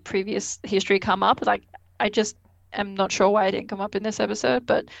romantic like previous history come up. Like, I'm not sure why it didn't come up in this episode,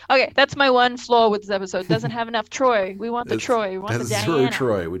 but okay, that's my one flaw with this episode. It doesn't have enough Troy. We want the Troy. We want the Diana. Zero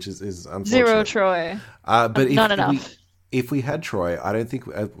Troy, which is unfortunate. Zero Troy. But not enough. If we had Troy, I don't think,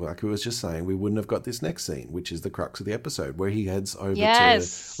 like I was just saying, we wouldn't have got this next scene, which is the crux of the episode, where he heads over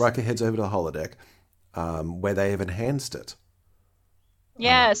Riker heads over to the holodeck, where they have enhanced it.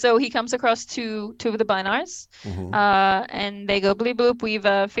 Yeah, so he comes across two of the Binars, and they go bleep bloop. We've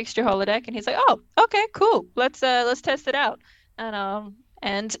fixed your holodeck, and he's like, "Oh, okay, cool. Let's test it out."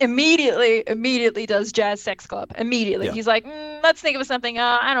 And immediately does Jazz Sex Club. Immediately, he's like, "Let's think of something.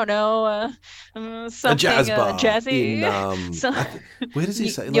 I don't know, something a jazz bar jazzy." Where does he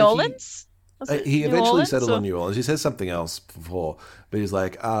say? New Orleans? He eventually settled on New Orleans. He says something else before, but he's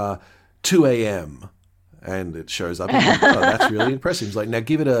like, 2 a.m. And it shows up. He's like, oh, that's really impressive. He's like, now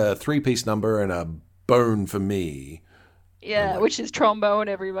give it a 3-piece number and a bone for me. Yeah, which is trombone,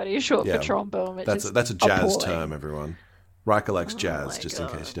 everybody. Short for trombone. That's a jazz term, everyone. Riker likes jazz, just in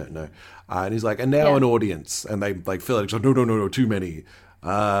case you don't know. And he's like, and now an audience. And they like fill it. He's like, no, too many.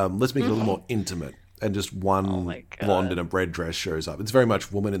 Let's make it a little more intimate. And just one blonde in a red dress shows up. It's very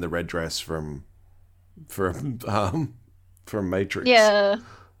much Woman in the Red Dress from Matrix. Yeah.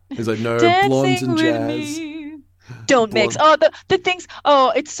 He's like, no, Dancing blondes and with jazz. me. Don't mix. Oh, the things.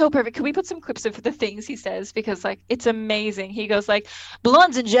 Oh, it's so perfect. Can we put some clips of the things he says? Because like it's amazing. He goes like,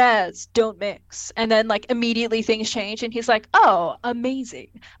 blondes and jazz don't mix. And then like immediately things change and he's like, oh, amazing.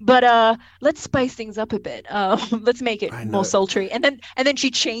 But let's spice things up a bit. Let's make it more sultry. And then she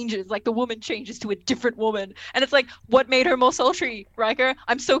changes, like the woman changes to a different woman. And it's like, what made her more sultry, Riker?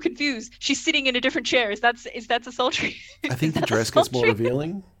 I'm so confused. She's sitting in a different chair. Is that a sultry? I think the dress gets more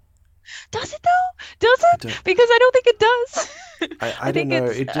revealing. Does it though? Does it? Because I don't think it does. I don't know.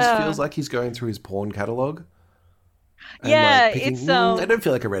 It just feels like he's going through his porn catalogue. Yeah, like picking, it's I don't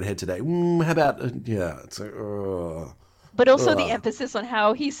feel like a redhead today. How about yeah? It's like, but also the emphasis on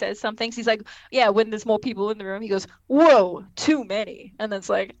how he says some things. He's like, yeah, when there's more people in the room, he goes, whoa, too many. And then it's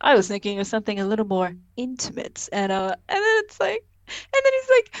like, I was thinking of something a little more intimate. And then it's like, and then he's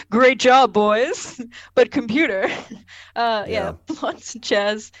like, great job, boys. But computer, blondes and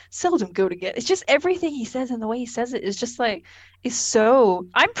jazz seldom go together. It's just everything he says and the way he says it is just like, is so.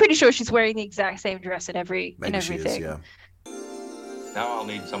 I'm pretty sure she's wearing the exact same dress in everything. She is, yeah. Now I'll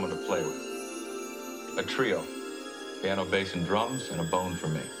need someone to play with. A trio. Piano, bass, and drums, and a bone for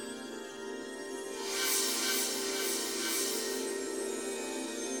me.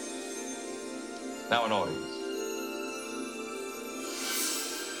 Now an audience.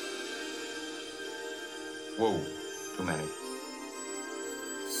 Whoa, too many.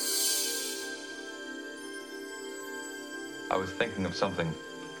 I was thinking of something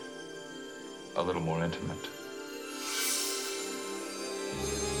a little more intimate.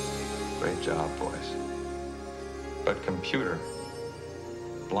 Great job, boys. But computer,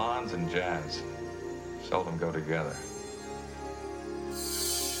 blondes and jazz seldom go together.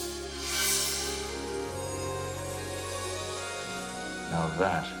 Now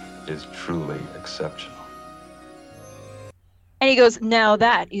that is truly exceptional. And he goes, now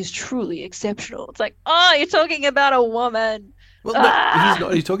that is truly exceptional. It's like, oh, you're talking about a woman. Well, no, he's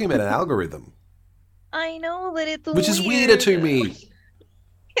not. He's talking about an algorithm. I know, but it's which is weirder to me.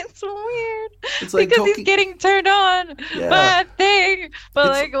 It's weird. It's like because he's getting turned on by a thing. But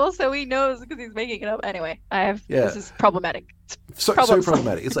It's- like also he knows because he's making it up. Anyway, this is problematic. So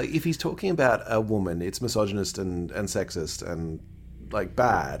problematic. It's like if he's talking about a woman, it's misogynist and sexist and like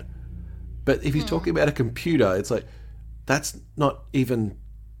bad. But if he's talking about a computer, it's like that's not even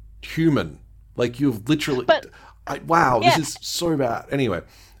human. Like you've literally. This is so bad. Anyway,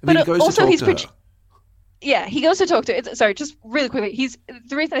 but he goes also to talk to her. Yeah, he goes to talk to. Sorry, just really quickly.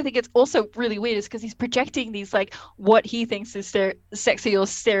 The reason I think it's also really weird is because he's projecting these like what he thinks is sexy or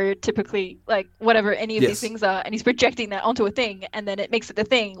stereotypically like whatever any of these things are, and he's projecting that onto a thing, and then it makes it the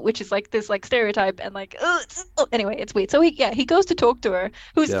thing, which is like this like stereotype, and like anyway, it's weird. So he goes to talk to her.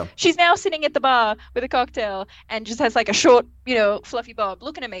 She's now sitting at the bar with a cocktail and just has like a short, fluffy bob,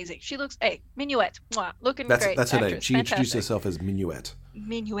 looking amazing. She looks, Minuet, looking great. That's her name. She Fantastic. introduced herself as Minuet.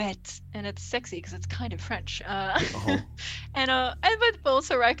 Minuet, and it's sexy because it's kind of French. But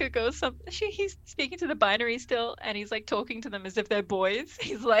also Riker goes he's speaking to the binary still, and he's like talking to them as if they're boys.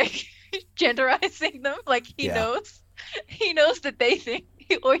 He's like genderizing them, like he knows that they think,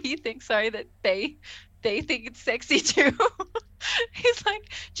 or he thinks, that they think it's sexy too. He's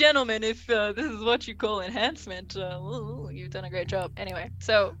like, gentlemen, if this is what you call enhancement, you've done a great job. Anyway,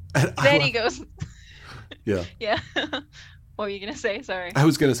 so then he goes, yeah. What were you going to say? Sorry. I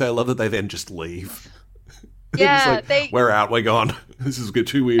was going to say, I love that they then just leave. Yeah. We're out. We're gone. This is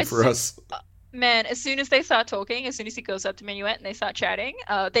too weird for us. Man, as soon as they start talking, as soon as he goes up to Minuet and they start chatting,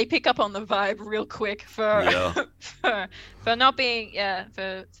 they pick up on the vibe real quick for not being, they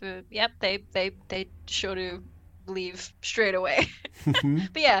sure do leave straight away.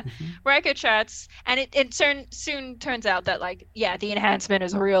 But Riker chats, and it soon turns out that the enhancement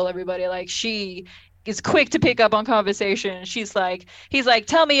is real, everybody. Like she is quick to pick up on conversation. He's like,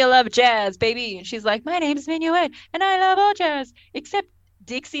 tell me you love jazz, baby. And she's like, my name's Minuet, and I love all jazz, except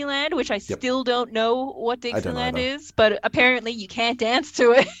Dixieland, which I still don't know what Dixieland is, but apparently you can't dance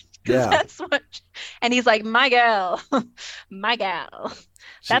to it. That's what. And he's like, my gal, my gal.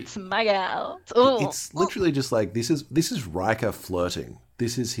 That's my gal. It's literally just like, this is Riker flirting.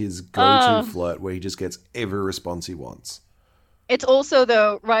 This is his go-to flirt where he just gets every response he wants. It's also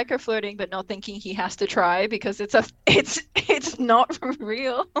though Riker flirting, but not thinking he has to try because it's not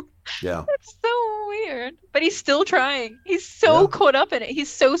real. Yeah, it's so weird. But he's still trying. He's so caught up in it.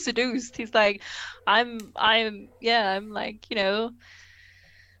 He's so seduced. He's like, I'm like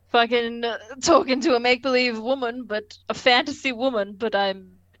fucking talking to a make believe woman, but a fantasy woman, but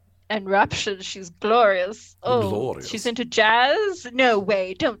I'm enraptured. She's glorious. Oh, Glorious. she's into jazz? No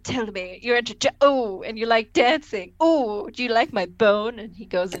way. Don't tell me. You're into jazz. Oh, and you like dancing. Oh, do you like my bone? And he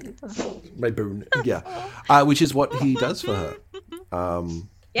goes and does... My bone. Yeah. Which is what he does for her.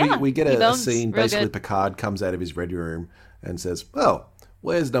 Yeah, we get a scene, real basically good. Picard comes out of his ready room and says, well,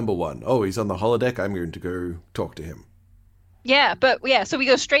 where's number one? Oh, he's on the holodeck. I'm going to go talk to him. Yeah, so we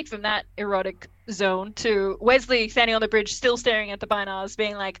go straight from that erotic zone to Wesley standing on the bridge, still staring at the binars,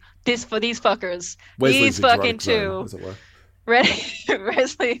 being like, "This for these fuckers. Wesley's These fucking erotic zone, two." as it were.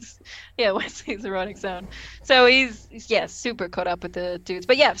 Wesley's erotic zone. So he's super caught up with the dudes.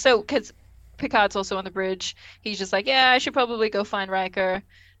 But yeah, so because Picard's also on the bridge, he's just like, yeah, I should probably go find Riker.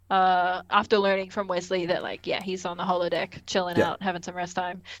 After learning from Wesley that he's on the holodeck chilling out, having some rest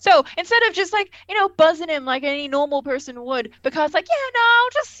time. So instead of just buzzing him like any normal person would, Picard's like, yeah, no,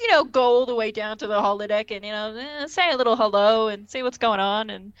 just go all the way down to the holodeck and say a little hello and see what's going on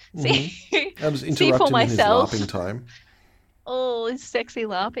and see I was see interrupting for his myself. LARPing time. Oh, his sexy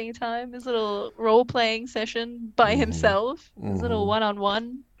LARPing time, his little role playing session by himself, his little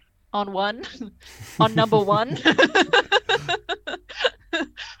one-on-one on one on number one.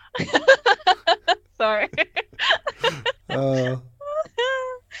 Sorry.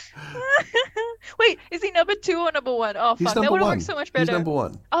 Wait, is he number 2 or number 1? Oh, fuck, that would have worked so much better. He's number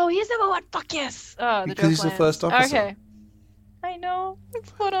 1. Oh, he's number 1. Fuck yes. Oh, the Because he's the joke first lands. officer. Okay. I know. It's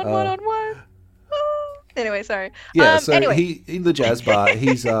one-on-one. Anyway, sorry. Yeah, so anyway. he in the jazz bar,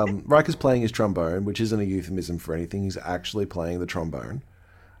 he's Riker's playing his trombone, which isn't a euphemism for anything. He's actually playing the trombone.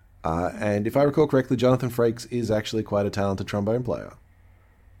 And if I recall correctly, Jonathan Frakes is actually quite a talented trombone player.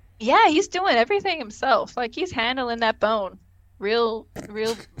 Yeah, he's doing everything himself. Like, he's handling that bone. Real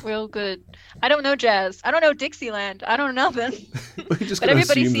good. I don't know jazz. I don't know Dixieland. I don't know nothing. We're just going to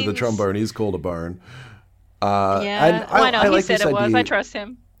assume that the trombone is called a bone. Yeah, and why not? I He like said this it was. idea. I trust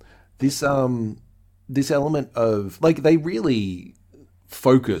him. This element of, like, they really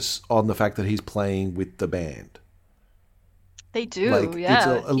focus on the fact that he's playing with the band. They do, Like,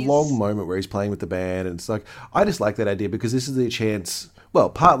 yeah. it's a long moment where he's playing with the band, and it's like, I just like that idea because this is the chance, well,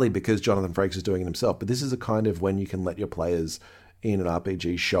 partly because Jonathan Frakes is doing it himself, but this is a kind of when you can let your players in an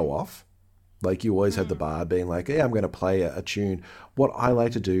RPG show off. Like, you always have the bard being like, yeah, I'm going to play a tune. What I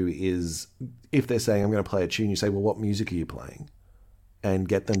like to do is, if they're saying I'm going to play a tune, you say, well, what music are you playing? And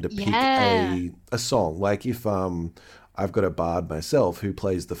get them to pick a song. Like, if I've got a bard myself who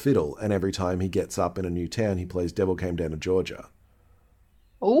plays the fiddle, and every time he gets up in a new town, he plays Devil Came Down to Georgia.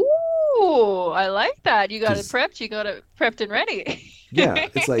 Oh, I like that. You got it prepped. You got it prepped and ready. Yeah,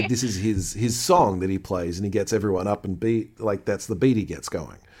 it's like this is his song that he plays, and he gets everyone up and beat. Like, that's the beat he gets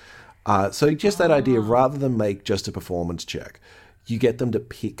going. So just that idea, rather than make just a performance check, you get them to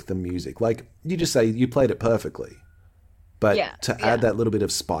pick the music. Like, you just say you played it perfectly. But to add that little bit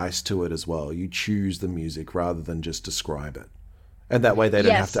of spice to it as well, you choose the music rather than just describe it. And that way they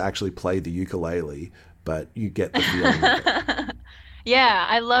don't have to actually play the ukulele, but you get the feeling of it. Yeah,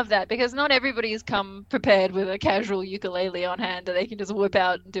 I love that because not everybody's come prepared with a casual ukulele on hand that they can just whip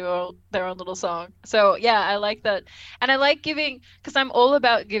out and do their own little song. So yeah, I like that. And I like giving, because I'm all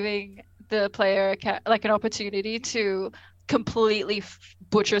about giving the player like an opportunity to completely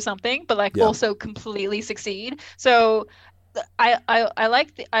butcher something, but like also completely succeed. So I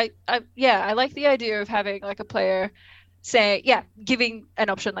like the idea of having like a player say, giving an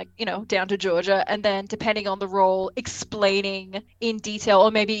option like, down to Georgia, and then depending on the role, explaining in detail or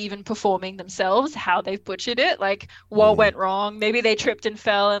maybe even performing themselves how they've butchered it, like what went wrong. Maybe they tripped and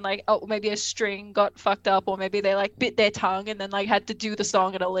fell and like, oh, maybe a string got fucked up, or maybe they like bit their tongue and then like had to do the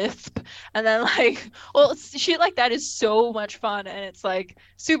song in a lisp. And then like, well, shit like that is so much fun, and it's like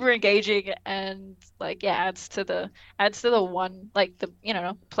super engaging, and like adds to the one, like the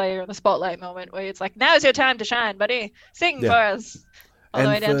player in the spotlight moment where it's like, now's your time to shine, buddy. Sing for us all the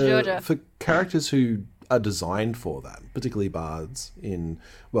way down to Georgia. For characters who are designed for that, particularly bards in,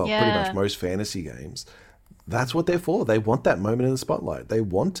 pretty much most fantasy games, that's what they're for. They want that moment in the spotlight. They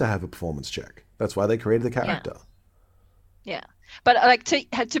want to have a performance check. That's why they created the character. Yeah. But like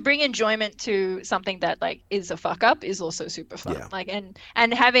to bring enjoyment to something that like is a fuck up is also super fun. Yeah. Like and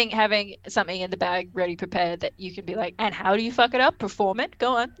having something in the bag ready prepared that you can be like, and how do you fuck it up? Perform it.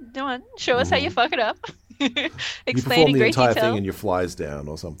 Go on. Show us how you fuck it up. You perform the entire thing and your flies down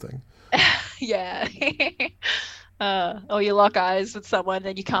or something. Yeah. Or you lock eyes with someone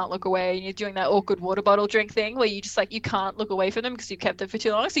and you can't look away, and you're doing that awkward water bottle drink thing where you just like, you can't look away from them because you kept it for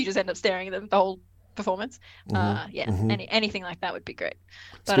too long, so you just end up staring at them the whole performance. Anything like that would be great.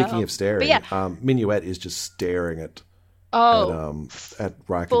 Speaking of staring, Minuet is just staring at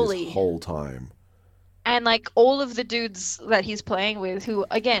Riker this whole time. And like all of the dudes that he's playing with, who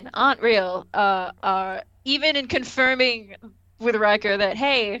again aren't real, are even in confirming with Riker that,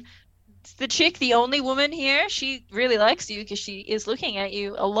 hey, the chick, the only woman here, she really likes you because she is looking at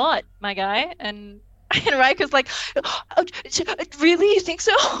you a lot, my guy. And Riker's like, oh, really? You think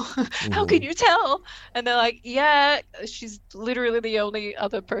so? How can you tell? And they're like, yeah, she's literally the only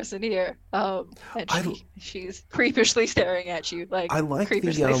other person here. And she's creepishly staring at you, like I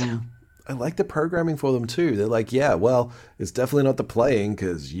like the programming for them too. They're like, yeah, well, it's definitely not the playing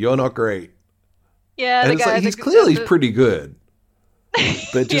because you're not great. Yeah, and it's like he's clearly pretty good,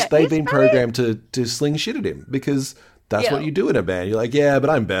 but just they've been programmed to sling shit at him because that's what you do in a band. You're like, yeah, but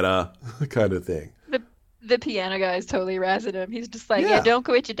I'm better, kind of thing. The piano guy is totally razzing him. He's just like, yeah, don't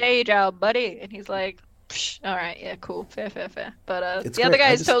quit your day job, buddy. And he's like, all right, yeah, cool, fair. But the other guy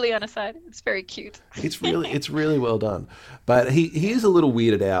is totally on his side. It's very cute. It's really well done. But he is a little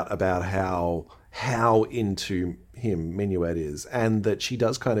weirded out about how into him Minuet is, and that she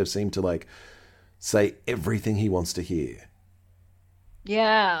does kind of seem to like say everything he wants to hear.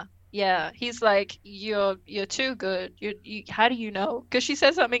 Yeah. He's like, you're too good. How do you know? Because she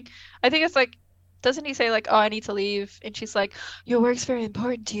says something. I think it's like, doesn't he say like, oh, I need to leave? And she's like, your work's very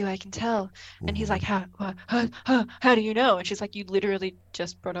important to you, I can tell. And he's like, how do you know? And she's like, you literally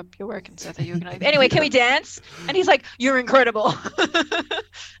just brought up your work and said that you were gonna leave. Anyway, can we dance? And he's like, you're incredible.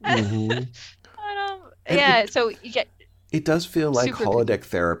 So you get. It does feel like holodeck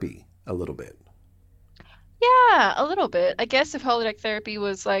therapy a little bit. Yeah, a little bit. I guess if holodeck therapy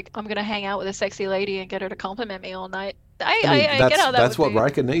was like, I'm gonna hang out with a sexy lady and get her to compliment me all night. I get how that's what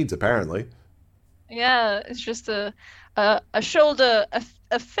Riker needs, apparently. Yeah, it's just a shoulder,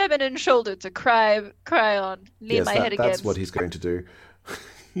 a feminine shoulder to cry on. Lean my head against. That's what he's going to do.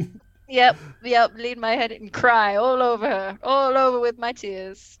 Yep. Lean my head and cry all over her, all over with my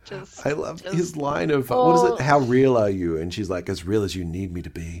tears. I love his line of what is it? How real are you? And she's like, as real as you need me to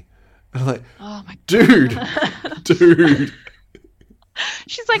be. And I'm like, oh my dude.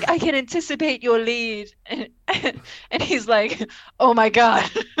 She's like, I can anticipate your lead. And he's like, oh my God.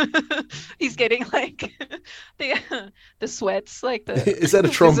 He's getting like the sweats. Like is that a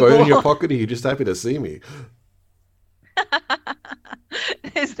trombone in your pocket? Or are you just happy to see me?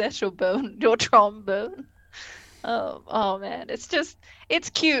 Is that your trombone? Oh man. It's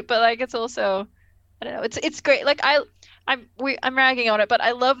cute, but like it's also, I don't know, it's great. Like I'm ragging on it, but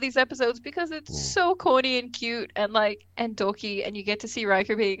I love these episodes because it's so corny and cute and dorky, and you get to see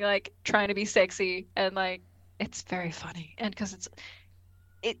Riker being like trying to be sexy, and like it's very funny. And because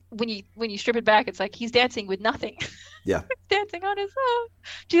when you strip it back, it's like he's dancing with nothing. Yeah, dancing on his own,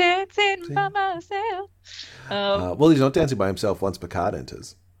 dancing by myself. Well, he's not dancing by himself once Picard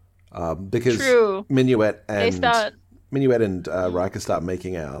enters, because true. Minuet and Riker start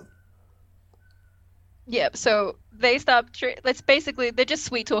making out. Yep. So they stop. They're just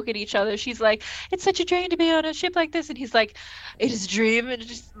sweet talking to each other. She's like, "It's such a dream to be on a ship like this," and he's like, "It is a dream." And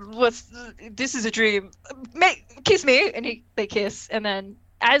this is a dream. Kiss me, and they kiss, and then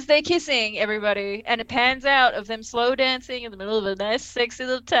as they're kissing everybody, and it pans out of them slow dancing in the middle of a nice, sexy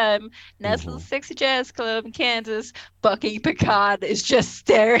little time, nice little sexy jazz club in Kansas. Bucky Picard is just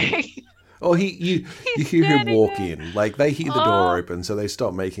staring. Oh, you hear him walk in, like they hear the door open, so they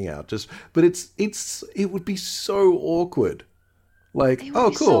stop making out. But it would be so awkward. Like,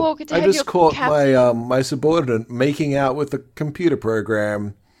 oh, cool! So I just caught my subordinate making out with a computer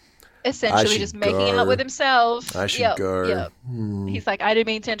program. Essentially, just making out with himself. I should go. Yep. He's like, I didn't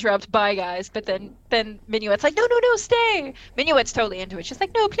mean to interrupt. Bye, guys. But then Minuet's like, no, stay. Minuet's totally into it. She's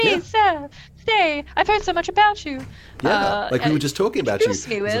like, no, please, stay. I've heard so much about you. Yeah, we were just talking about you.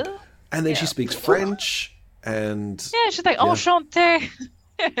 Me, Will. And then she speaks French, and she's like, enchanté.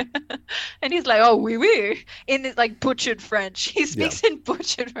 And he's like, oh, oui, in this like butchered French. He speaks in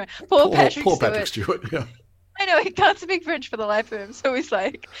butchered French. Poor Patrick Stewart. Yeah. I know, he can't speak French for the life of him, so he's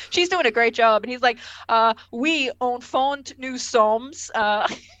like, she's doing a great job, and he's like, oui, enfant nous sommes.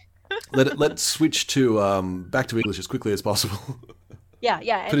 Let's switch to back to English as quickly as possible. Yeah.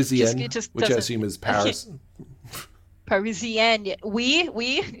 Parisienne, which I assume is Paris. Parisienne,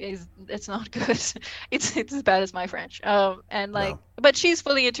 it's not good. It's as bad as my French. But she's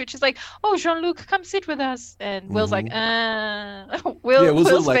fully into it. She's like, oh, Jean-Luc, come sit with us. And Will's like,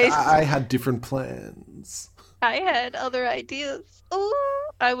 Will's like, I had different plans. I had other ideas.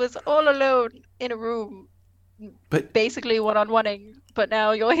 Oh, I was all alone in a room, but basically one-on-oneing. But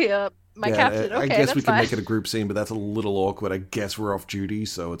now you're here, my captain. Okay, I guess we can make it a group scene, but that's a little awkward. I guess we're off duty,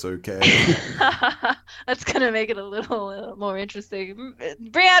 so it's okay. That's gonna make it a little more interesting.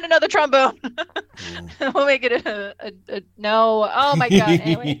 Bring out another trombone. We'll make it a no. Oh my god.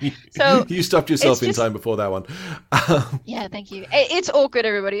 Anyway, so you stopped yourself in time before that one. Yeah, thank you. It's awkward,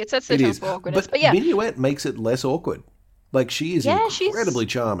 everybody. It sets the tone for awkwardness. But yeah, Minuet makes it less awkward. Like, she is incredibly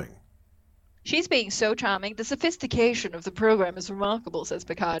charming. She's being so charming. The sophistication of the program is remarkable, says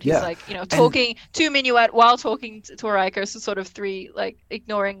Picard. He's like, talking to Minuet while talking to Riker, so sort of three, like,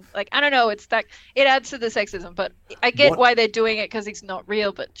 ignoring, like, I don't know, it's that, it adds to the sexism, but I get why they're doing it, because he's not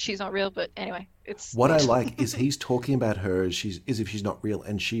real, but she's not real, but anyway, it's... What I like is he's talking about her as if she's not real,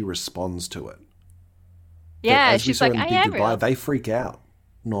 and she responds to it. Yeah, she's like, I am real. They freak out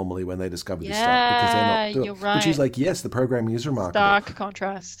normally when they discover this stuff because they're not doing you're right. Which is like, yes, the programming is remarkable. Stark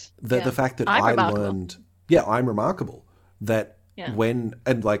contrast. The fact that I learned, I'm remarkable. That when,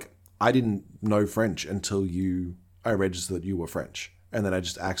 and like, I didn't know French until I registered that you were French. And then I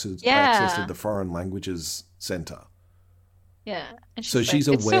just accessed the foreign languages center. Yeah. And so she's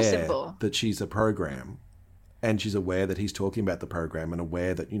aware that she's a program, and she's aware that he's talking about the program, and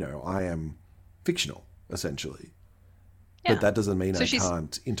aware that, I am fictional, essentially. Yeah. But that doesn't mean I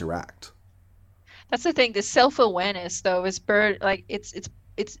can't interact. That's the thing. The self-awareness, though, is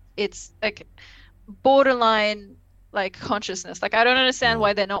it's like borderline, like, consciousness. Like, I don't understand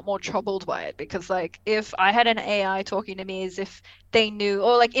why they're not more troubled by it. Because, like, if I had an AI talking to me as if they knew,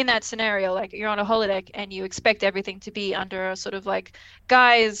 or like in that scenario, like you're on a holodeck and you expect everything to be under a sort of like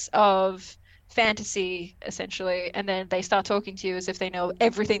guise of fantasy, essentially, and then they start talking to you as if they know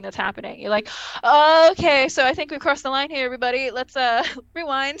everything that's happening. You're like, oh, okay, so I think we've crossed the line here, everybody. Let's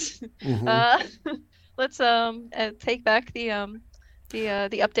rewind. Mm-hmm. Let's take back the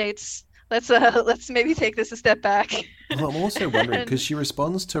updates. Let's maybe take this a step back. Well, I'm also wondering, because she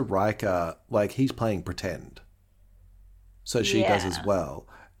responds to Riker like he's playing pretend, so she does as well.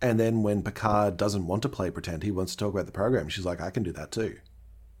 And then when Picard doesn't want to play pretend, he wants to talk about the program, she's like, I can do that too.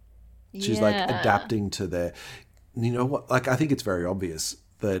 She's like adapting to their, you know what? Like, I think it's very obvious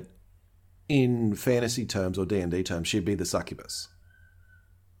that in fantasy terms or D&D terms, she'd be the succubus.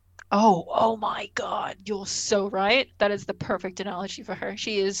 Oh my God! You're so right. That is the perfect analogy for her.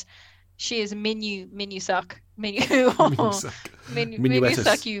 She is Minu suck. Minu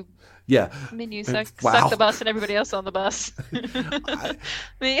suck you. Yeah. Minu suck the bus and everybody else on the bus.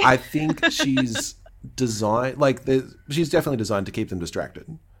 I think she's designed, like, she's definitely designed to keep them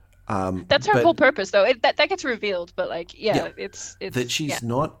distracted. That's her whole purpose, though. That gets revealed, but like, it's that she's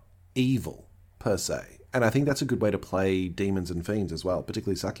not evil per se, and I think that's a good way to play demons and fiends as well,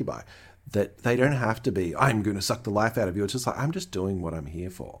 particularly succubi. That they don't have to be, I'm going to suck the life out of you. It's just like, I'm just doing what I'm here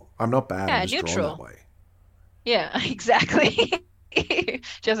for. I'm not bad. I'm just drawn that way. Yeah, exactly.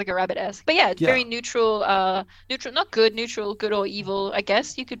 Jessica Rabbit-esque, but very neutral. Not good, neutral, good or evil. I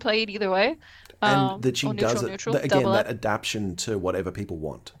guess you could play it either way. And that she does it neutral, again. That adaptation to whatever people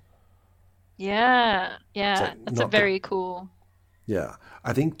want. Yeah. That's a very cool. Yeah,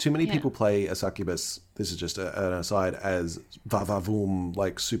 I think too many people play a succubus. This is just an aside, as va-va-voom,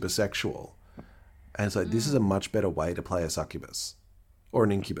 like super sexual, and it's like this is a much better way to play a succubus or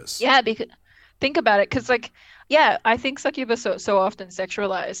an incubus. Yeah, because think about it, because like, I think succubus are so often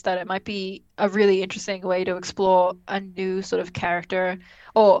sexualized that it might be a really interesting way to explore a new sort of character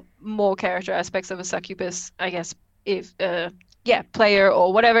or more character aspects of a succubus, I guess, if player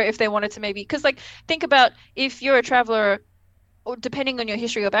or whatever, if they wanted to maybe, because like, think about if you're a traveler, or depending on your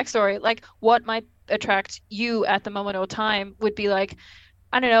history or backstory, like what might attract you at the moment or time would be like,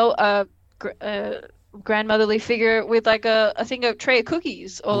 I don't know, a grandmotherly figure with like a tray of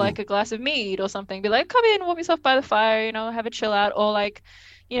cookies or like a glass of mead or something. Be like, come in, warm yourself by the fire, have a chill out, or like,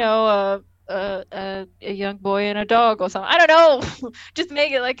 a young boy and a dog or something. I don't know. Just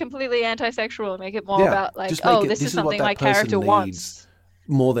make it like completely anti-sexual. Make it more about like, this is something my character wants.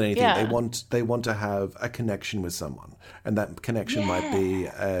 More than anything, they want to have a connection with someone, and that connection might be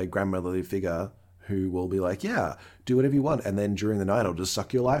a grandmotherly figure who will be like, do whatever you want, and then during the night I'll just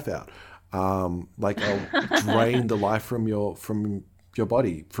suck your life out. Like I'll drain the life from your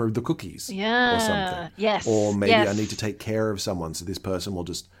body through the cookies or something. Yes. Or maybe I need to take care of someone, so this person will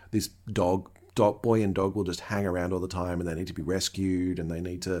just, this boy and dog will just hang around all the time, and they need to be rescued, and they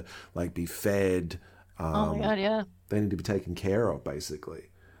need to like be fed. Oh my God, yeah. They need to be taken care of, basically.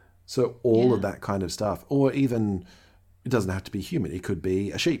 So all of that kind of stuff, or even, it doesn't have to be human. It could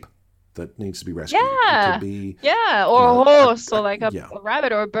be a sheep. that needs to be rescued. Yeah. It could be or you know, a horse, or like yeah. a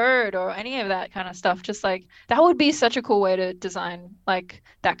rabbit or a bird or any of that kind of stuff. Just like that would be such a cool way to design like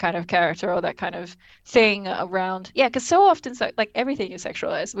that kind of character or that kind of thing around. Yeah, because so often like everything is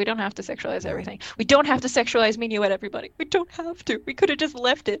sexualized. We don't have to sexualize everything. We don't have to sexualize Minuet, everybody. We don't have to. We could have just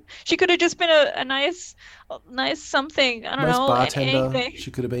left it. She could have just been a nice something. I don't nice know. bartender. Anything. She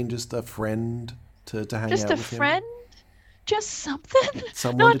could have been just a friend to hang Just out a with friend. him. Just something.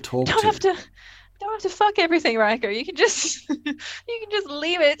 Someone to talk don't to. Don't have to fuck everything, Riker. You can just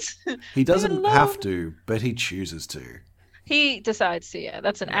leave it. He Leave it doesn't alone. have to, but he chooses to. He decides to, yeah.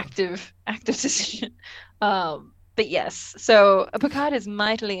 That's an active decision. But yes, so Picard is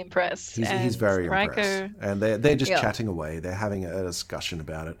mightily impressed. He's very Riker, impressed, and they're just Yeah. chatting away. They're having a discussion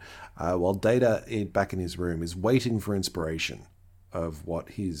about it, while Data back in his room is waiting for inspiration of what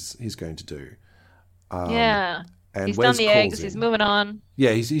he's going to do. yeah. And He's Wes done the calls eggs. in. He's moving on.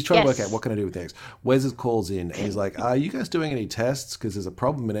 Yeah, he's trying to work Yes. out what can I do with the eggs. Wes calls in and he's like, "Are you guys doing any tests? Because there's a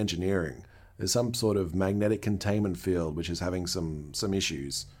problem in engineering. There's some sort of magnetic containment field which is having some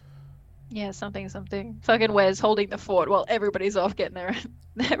issues." Yeah, something. Fucking Wes holding the fort while everybody's off getting their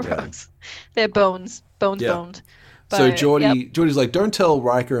rocks, their bones Yeah. boned. So But, Geordie's like, "Don't tell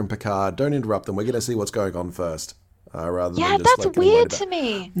Riker and Picard. Don't interrupt them. We're going to see what's going on first, rather Yeah, than just that's like getting worried weird about to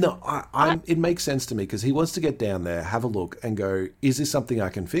me. No, it makes sense to me because he wants to get down there, have a look, and go, is this something I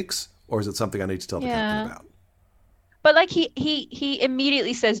can fix, or is it something I need to tell the captain about? But like he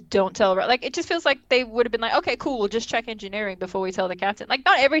immediately says, "Don't tell." Like it just feels like they would have been like, "Okay, cool, we'll just check engineering before we tell the captain." Like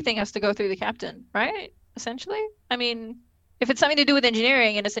not everything has to go through the captain, right? Essentially, I mean, if it's something to do with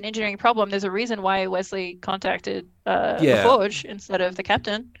engineering and it's an engineering problem, there's a reason why Wesley contacted the Forge instead of the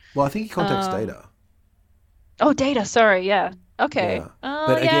captain. Well, I think he contacts Data. Oh, Data. Sorry, yeah. Okay. Yeah. Oh,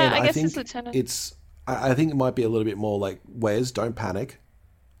 But yeah. again, I guess think it's Lieutenant. I think it might be a little bit more like, Wes, don't panic.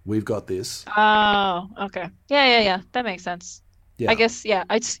 We've got this. Oh, okay. Yeah. That makes sense. Yeah. I guess, yeah.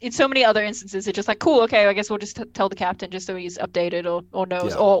 It's in so many other instances, it's just like, cool, okay, I guess we'll just tell the captain just so he's updated or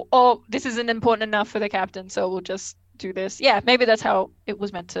knows. Yeah. Or this isn't important enough for the captain, so we'll just do this. Yeah, maybe that's how it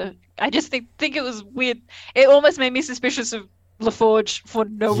was meant to. I just think it was weird. It almost made me suspicious of LaForge for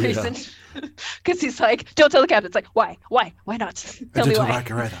no reason. Because he's like, don't tell the captain. It's like, why? Why not? Tell me Don't tell why.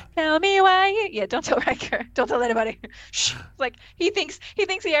 Riker either. Tell me why. Yeah, don't tell Riker. Don't tell anybody. Shh. Like he thinks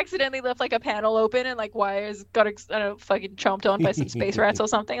he accidentally left like a panel open and like wires got I don't know, fucking chomped on by some space rats or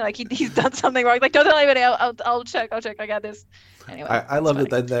something. Like he's done something wrong. Like don't tell anybody. I'll check. I got this. Anyway, I love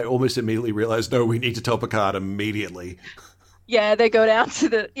that they almost immediately realize, no, we need to tell Picard immediately. Yeah, they go down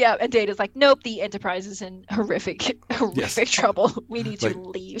to and Data's like, nope, the Enterprise is in horrific trouble. We need to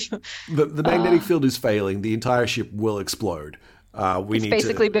leave. The magnetic field is failing. The entire ship will explode. It's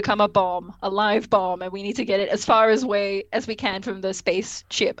basically become a bomb, a live bomb, and we need to get it as far away as we can from the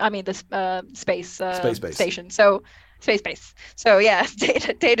spaceship. I mean, the space station. So space base. So yeah,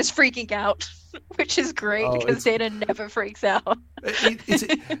 Data's freaking out, which is great because Data never freaks out.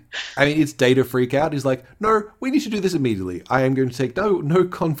 It's Data freak out. He's like, no, we need to do this immediately. I am going to take no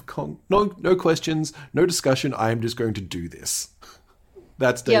questions, no discussion. I am just going to do this.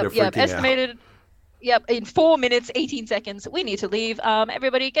 That's Data freaking out. Estimated. Yep, in 4 minutes, 18 seconds, we need to leave.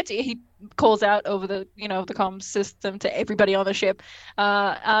 Everybody gets. He calls out over the the comms system to everybody on the ship.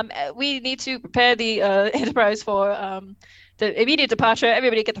 We need to prepare the Enterprise for the immediate departure.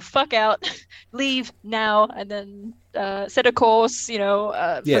 Everybody get the fuck out, leave now, and then set a course. For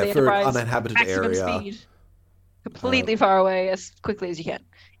the Enterprise, an uninhabited maximum area, speed, completely far away as quickly as you can.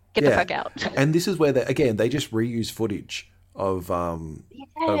 Get the fuck out. And this is where they just reuse footage of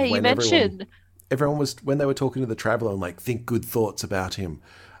you mentioned. Everyone was, when they were talking to the Traveler and like, think good thoughts about him,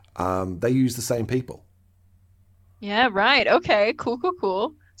 they use the same people. Yeah, right. Okay,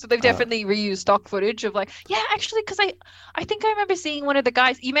 cool. So they've definitely reused stock footage of actually, because I think I remember seeing one of the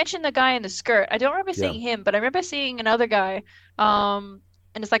guys. You mentioned the guy in the skirt. I don't remember seeing him, but I remember seeing another guy. And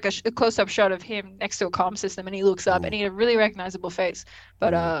it's like a close-up shot of him next to a comm system, and he looks up, and he had a really recognizable face.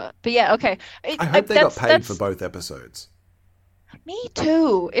 But yeah, okay. I hope they got paid for both episodes. Me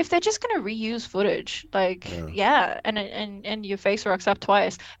too. If they're just gonna reuse footage, and your face rocks up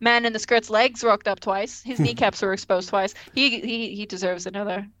twice. Man in the skirt's legs rocked up twice. His kneecaps were exposed twice. He deserves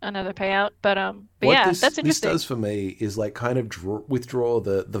another payout. But yeah, that's interesting. This does for me is like kind of withdraw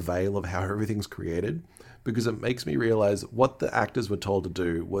the veil of how everything's created, because it makes me realize what the actors were told to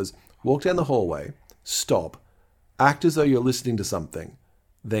do was walk down the hallway, stop, act as though you're listening to something,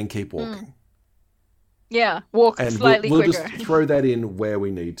 then keep walking. Yeah, walk and slightly we'll quicker. just throw that in where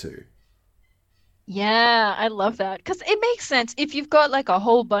we need to. Yeah, I love that because it makes sense if you've got like a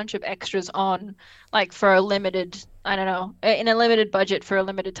whole bunch of extras on, like for a limited, I don't know, in a limited budget for a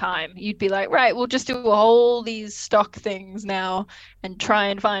limited time. You'd be like, right, we'll just do all these stock things now and try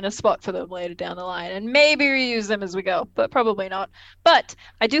and find a spot for them later down the line and maybe reuse them as we go, but probably not. But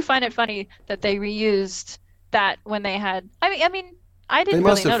I do find it funny that they reused that when they had, I mean, I They didn't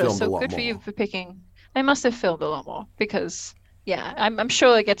must really have notice, filmed a so lot good for you more. for picking. They must have filmed a lot more because. Yeah, I'm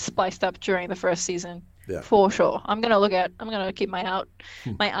sure it gets spliced up during the first season Yeah. for sure. I'm gonna keep my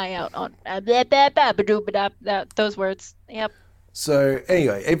eye out on those words. Yep. So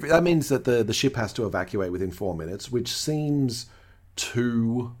anyway, that means that the ship has to evacuate within 4 minutes, which seems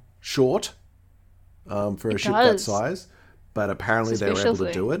too short for a It ship that does. size. But apparently they were able to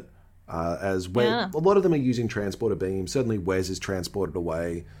Suspiciously. do it. As Wes, Yeah. a lot of them are using transporter beams. Certainly, Wes is transported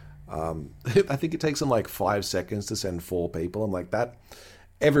away. I think it takes them like 5 seconds to send 4 people. I'm like that.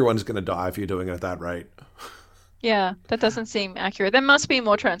 Everyone's going to die if you're doing it at that rate. Yeah, that doesn't seem accurate. There must be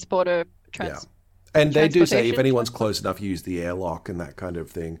more Yeah. And they do say if transportation. anyone's close enough, use the airlock and that kind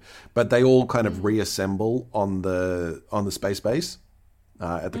of thing. But they all kind of reassemble on the space base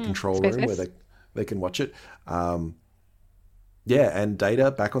at the control Space room where base. they can watch it. Yeah, and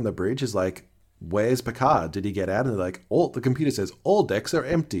Data back on the bridge is like, "Where's Picard? Did he get out?" And they're like, "All the computer says all decks are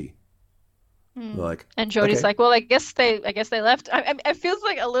empty." They're like, And Jodie's "Okay, like, well, I guess they left. It feels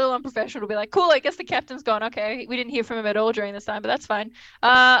like a little unprofessional to be like, cool, I guess the captain's gone. Okay, we didn't hear from him at all during this time, but that's fine.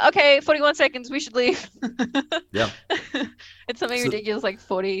 Okay, 41 seconds, we should leave. yeah." It's something So- ridiculous, like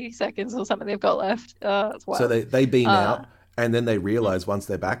 40 seconds or something they've got left. It's So wild. they beam Uh, out, and then they realize once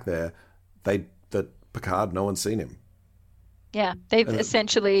they're back there, that Picard, no one's seen him. Yeah, they've And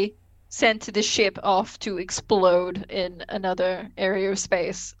essentially sent the ship off to explode in another area of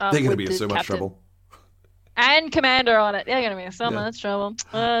space. they're going to with be in the so much captain trouble. and commander on it. They're going to be in so Yeah. much trouble.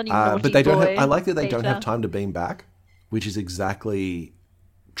 You naughty But they don't boy, have. I like that they don't have Data. time to beam back, which is exactly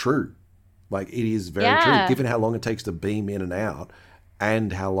true. Like it is very Yeah. true, given how long it takes to beam in and out,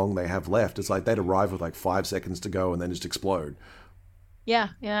 and how long they have left. It's like they'd arrive with like 5 seconds to go and then just explode. Yeah,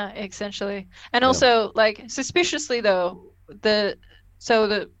 essentially. And also, like, suspiciously though, the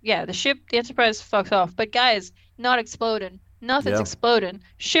ship, the Enterprise fucks off. But guys, not exploding. Nothing's Yeah. exploding.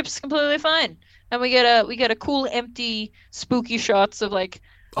 Ship's completely fine. And we get a cool empty spooky shots of like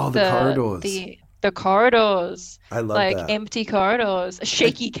Oh, the corridors. the corridors. I love Like that. empty corridors. A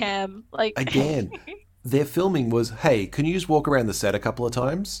shaky cam. Like Again, their filming was, hey, can you just walk around the set a couple of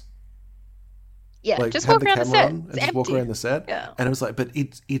times? yeah, Like just have walk the around the camera set. on and It's just walk empty. around the set. Yeah. And it was like, but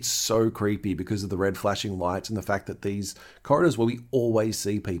it's so creepy because of the red flashing lights and the fact that these corridors where we always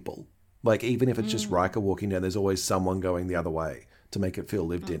see people. Like even if it's just Riker walking down, there's always someone going the other way to make it feel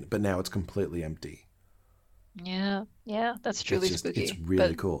lived in. But now it's completely empty. Yeah, that's truly spooky. It's really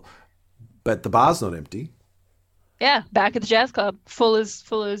But cool. But the bar's not empty. yeah, back at the jazz club, full as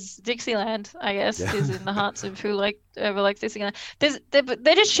Dixieland, I guess, is in the hearts of whoever likes Dixieland.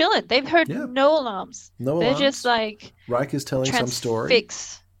 They're just chilling. They've heard Yeah. no alarms. No They're alarms. just like Riker's telling some story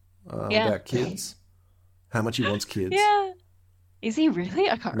transfixed. Yeah. about kids. How much he wants kids. Yeah. Is he really?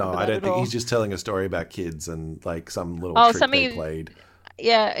 I can't No, remember I that don't at think all. he's just telling a story about kids and like some little Oh, trick they something- played.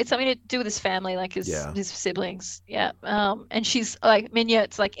 Yeah, it's something to do with his family, like Yeah. his siblings. Yeah. And she's like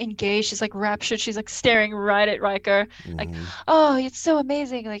Mignotte's like engaged. She's like raptured. She's like staring right at Riker. Like, Mhm. oh, it's so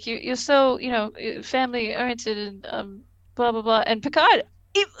amazing. Like you're so, family oriented and blah blah blah. And Picard,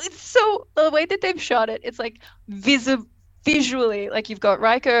 it's so the way that they've shot it, it's like visually, like you've got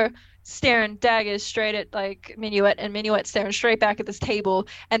Riker staring daggers straight at like Minuet, and Minuet staring straight back at this table,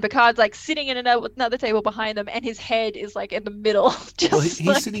 and Picard's like sitting in another table behind them, and his head is like in the middle. Just Well, he's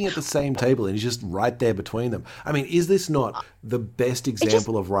like, sitting at the same table and he's just right there between them. I mean, is this not the best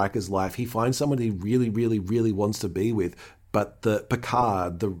example of Riker's life? He finds someone he really, really, really wants to be with, but the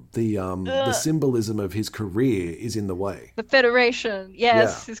Picard, the symbolism of his career is in the way. the Federation,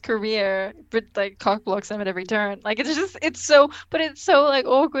 yes, Yeah. his career, but like cock blocks him at every turn. Like it's so like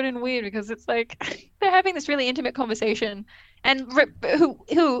awkward and weird because it's like they're having this really intimate conversation, and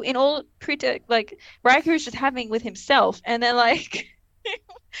who in all like Riker is just having with himself, and they're like.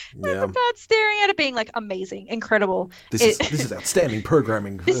 Yeah, Picard staring at it, being like amazing, incredible. this is outstanding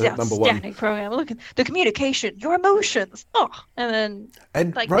programming. This is Number one. outstanding program. Look at the communication, your emotions. Oh, and then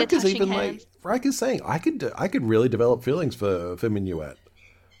And like, they're Riker's touching even hands. like Riker's saying, I could really develop feelings for Minuet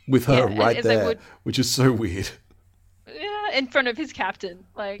with her Yeah, right as I there, would. which is so weird. yeah, in front of his captain,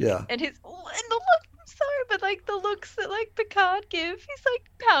 like Yeah. and the look. I'm sorry, but like the looks that like Picard give, he's like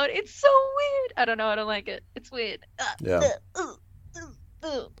pout. It's so weird. I don't know. I don't like it. It's weird. Yeah.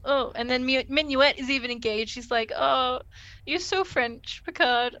 oh. And then Minuet is even engaged. She's like, oh, you're so French,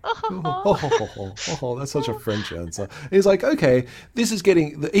 Picard. Oh, that's such a French answer. He's like, okay, this is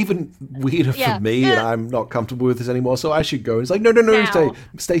getting even weirder for me, and I'm not comfortable with this anymore, so I should go. He's like, no,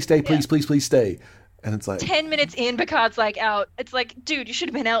 stay, please, please, stay. And it's like 10 minutes in, Picard's like out. It's like, dude, you should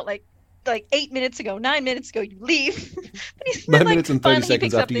have been out like 8 minutes ago, 9 minutes ago. You leave. But he's 9 minutes and 30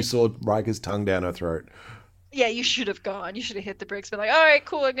 seconds after you saw Riker's tongue down her throat. Yeah, you should have gone. You should have hit the bricks. Been like, all right,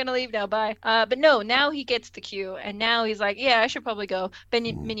 cool, I'm gonna leave now. Bye. But no, now he gets the cue, and now he's like, yeah, I should probably go.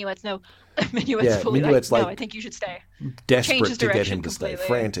 Minuet's no. Minuet's fully like, no, I think you should stay. Desperate to get him to stay.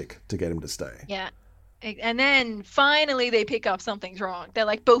 Frantic to get him to stay. Yeah. And then finally they pick up something's wrong. They're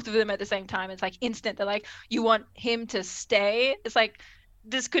like both of them at the same time. It's like instant. They're like, you want him to stay? It's like,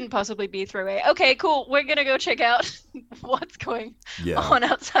 this couldn't possibly be throwaway. Okay, cool. We're going to go check out what's going on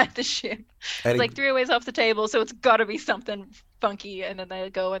outside the ship. And it's like 3 ways off the table. So it's got to be something funky. And then they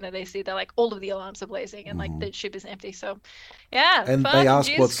go and then they see that like all of the alarms are blazing and like the ship is empty. So yeah. And they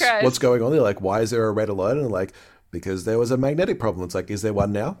ask what's going on. They're like, why is there a red alert? And they're like, because there was a magnetic problem. It's like, is there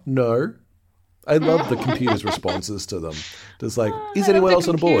one now? No. I love the computer's responses to them. It's like, is anyone else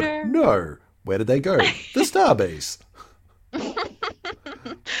on board? No. Where did they go? The starbase.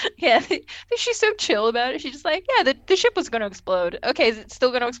 Yeah, she's so chill about it. She's just like, yeah, the ship was going to explode. Okay, is it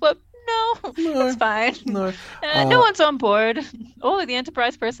still going to explode? No, that's fine. No. No one's on board. All of the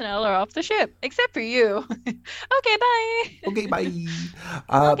Enterprise personnel are off the ship, except for you. Okay, bye. Okay, bye.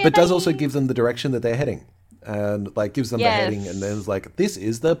 But does also give them the direction that they're heading. And like gives them the heading and then it's like, this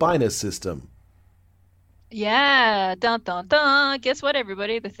is the Binus system. Yeah, dun dun dun. Guess what,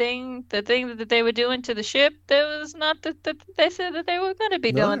 everybody? The thing that they were doing to the ship, that was not that they said that they were going to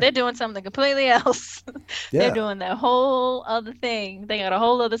be doing. They're doing something completely else. They're doing their whole other thing. They got a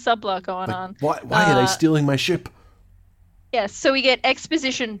whole other subplot going on. Why are they stealing my ship? Yes, so we get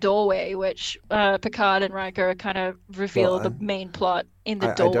exposition doorway, which Picard and Riker kind of reveal the main plot in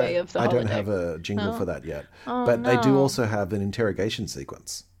the doorway of the holodeck. I don't have a jingle for that yet, but they do also have an interrogation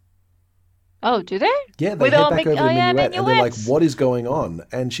sequence. Oh, do they? Yeah, they head back over to Minuet, and they're like, what is going on?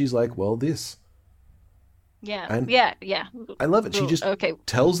 And she's like, well, this. Yeah, and yeah. I love it. She just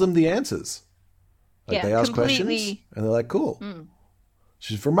tells them the answers. Like they ask questions, and they're like, cool.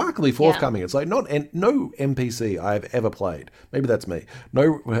 She's remarkably forthcoming. It's like no NPC I've ever played. Maybe that's me.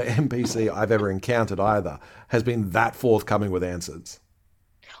 No NPC I've ever encountered either has been that forthcoming with answers.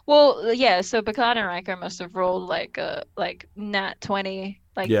 Well, yeah. So Picard and Riker must have rolled like nat 20,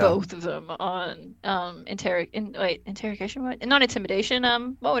 both of them on interrogation. What? Not intimidation.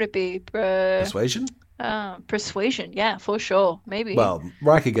 What would it be? Persuasion. Persuasion. Yeah, for sure. Maybe. Well,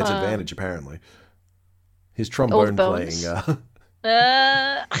 Riker gets advantage apparently. His trombone playing.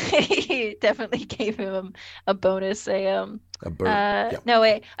 He definitely gave him a bonus. A bonus. No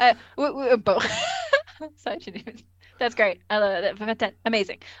wait. That's great. I love that.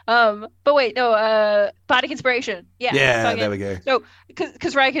 Amazing. But wait, no. Bardic inspiration. Yeah. Yeah. There we go. So,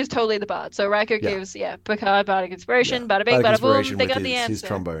 because Riker's totally the bard. So Riker gives Picard bardic inspiration. Bada bing, bada boom. They got the answer. His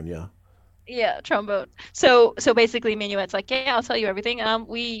trombone. Yeah. Yeah, trombone. So basically, Minuet's like, yeah, I'll tell you everything.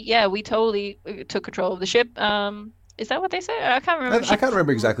 We totally took control of the ship. Is that what they say? I can't remember. I can't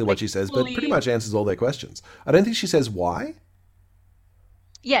remember exactly what she says, but pretty much answers all their questions. I don't think she says why.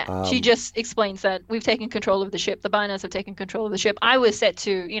 Yeah, she just explains that we've taken control of the ship. The Binars have taken control of the ship. I was set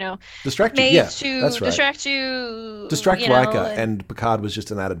to, distract you. Yeah, that's right. Distract you. Distract Riker, and Picard was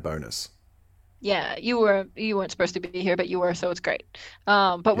just an added bonus. Yeah, you weren't supposed to be here, but you were, so it's great.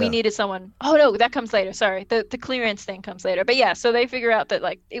 But we needed someone. Oh no, that comes later. Sorry, the clearance thing comes later. But yeah, so they figure out that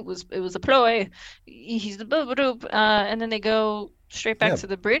like it was a ploy. He's the boop, and then they go straight back to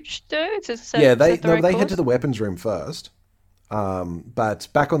the bridge to set. They head to the weapons room first. But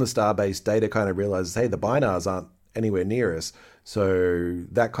back on the starbase, Data kind of realizes, hey, the Binars aren't anywhere near us, so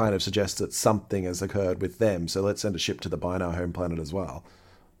that kind of suggests that something has occurred with them. So let's send a ship to the Binar home planet as well.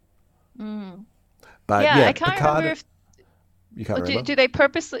 But I can't remember if you can't remember. Do they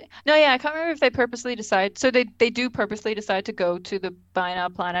purposely? No, I can't remember if they purposely decide. So they do purposely decide to go to the Binar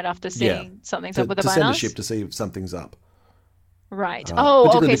planet after seeing something's up with the Binars. To send a ship to see if something's up. Right.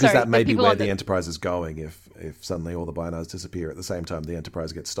 Particularly okay. Because that may be where the Enterprise is going if suddenly all the Binars disappear at the same time the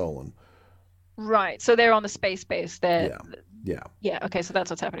Enterprise gets stolen. Right. So they're on the space base. Yeah. Yeah. Okay. So that's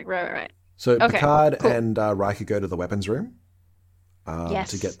what's happening. Right. So Picard and Riker go to the weapons room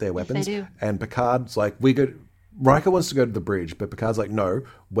to get their weapons. They do. And Picard's like, Riker wants to go to the bridge, but Picard's like, no,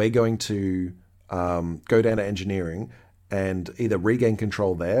 we're going to go down to engineering and either regain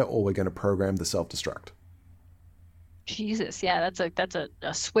control there or we're going to program the self-destruct. Jesus, yeah, that's a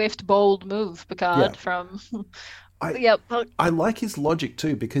swift, bold move, Picard, from I like his logic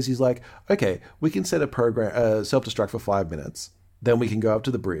too, because he's like, okay, we can set a program self-destruct for 5 minutes, then we can go up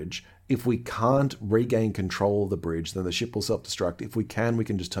to the bridge. If we can't regain control of the bridge, then the ship will self-destruct. If we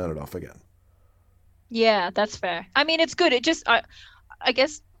can just turn it off again. Yeah, that's fair. I mean, it's good. It just, I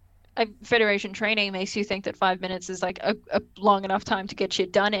guess Federation training makes you think that 5 minutes is like a long enough time to get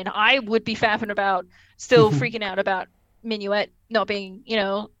shit done. And I would be faffing about, still freaking out about Minuet not being,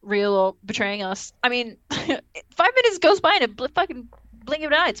 real or betraying us. I mean, 5 minutes goes by in a fucking blink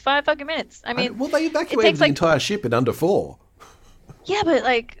of an eye. It's 5 fucking minutes. I mean, well, they evacuated the entire ship in under 4. Yeah, but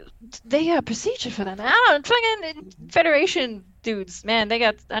like, they got procedure for them. I don't know, fucking Federation dudes, man, they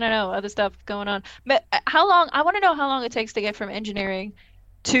got, I don't know, other stuff going on. But I want to know how long it takes to get from engineering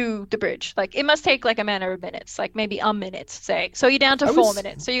to the bridge. Like, it must take like a matter of minutes, like maybe a minute, say. So you're down to 4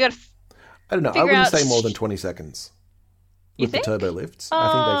 minutes. So you got to I don't know. I wouldn't say more than 20 seconds. With the turbo lifts.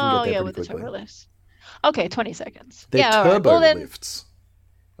 I think they can get there pretty quickly. The turbo lifts. Okay, 20 seconds. They're turbo lifts,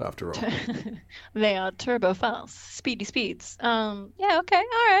 after all. They are turbo fast. Speedy speeds. Yeah, okay.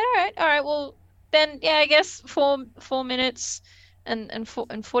 All right. Well, then, yeah, I guess 4 minutes and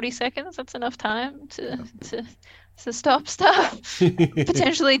 40 seconds, that's enough time to stop stuff.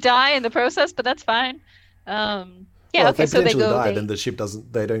 Potentially die in the process, but that's fine. Yeah, well, okay, so they go. Then the ship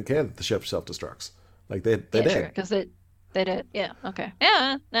doesn't. They don't care that the ship self-destructs. Like they're dead. Sure, because they did. Yeah. Okay.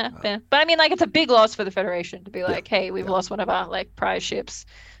 Yeah. Yeah. But I mean, like, it's a big loss for the Federation to be like, hey, we've lost one of our like prize ships,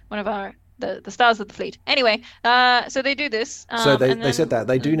 one of our the stars of the fleet. Anyway, so they do this. So they said that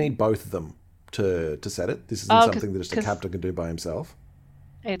they do need both of them to set it. This isn't something that just a captain can do by himself.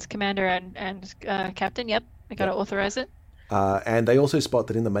 It's commander and captain. Yep. They got to authorize it. And they also spot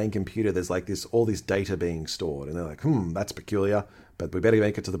that in the main computer, there's like all this data being stored, and they're like, that's peculiar, but we better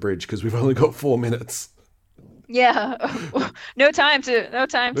make it to the bridge because we've only got 4 minutes. Yeah, no time to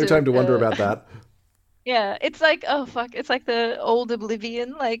wonder about that. Yeah, it's like, oh fuck, it's like the old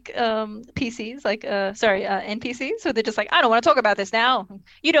Oblivion, like PCs, like NPCs. So they're just like, I don't want to talk about this now.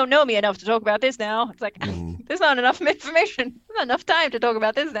 You don't know me enough to talk about this now. It's like, there's not enough information, not enough time to talk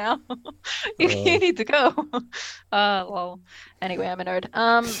about this now. You need to go. Well, anyway, I'm a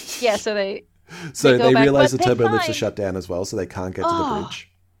nerd. Yeah, so they realize the turbo lifts are shut down as well, so they can't get to the bridge.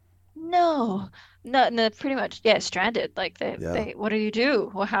 No, pretty much, yeah, stranded. Like they what do you do?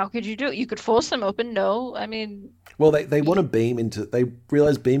 Well, how could you do it? You could force them open. No, I mean. Well, they want to beam into. They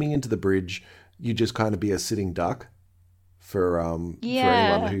realize beaming into the bridge, you just kind of be a sitting duck for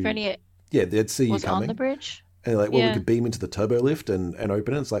anyone who. They'd see you coming on the bridge. And they're like, well, we could beam into the turbo lift and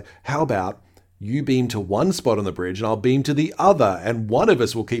open it. It's like, how about you beam to one spot on the bridge and I'll beam to the other, and one of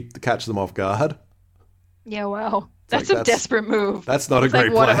us will catch them off guard. Yeah, wow. That's a desperate move. That's not a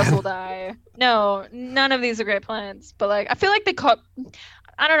great plan. One of us will die. No, none of these are great plans. But like, I feel like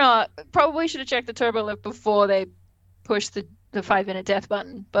I don't know, probably should have checked the turbo lift before they pushed the 5-minute death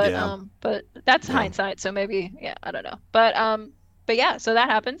button. But but that's hindsight, so maybe I don't know. But yeah, so that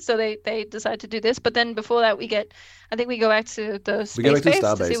happens. So they decide to do this. But then before that, I think we go back to the space base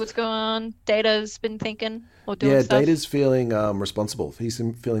to see what's going on. Data's been thinking or doing stuff. Data's feeling responsible. He's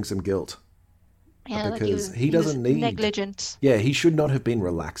feeling some guilt. Yeah, because he doesn't need negligent. Yeah, he should not have been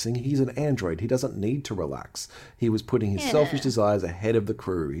relaxing. He's an android. He doesn't need to relax. He was putting his selfish desires ahead of the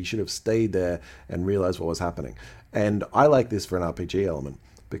crew. He should have stayed there and realized what was happening. And I like this for an RPG element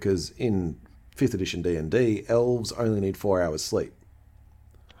because in 5th edition D&D, elves only need 4 hours sleep.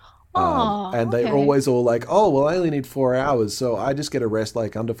 And they're always all like, oh, well, I only need 4 hours, so I just get a rest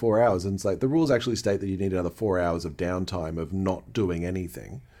like under 4 hours. And it's like the rules actually state that you need another 4 hours of downtime of not doing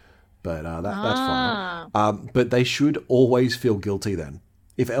anything. But that's fine. But they should always feel guilty then.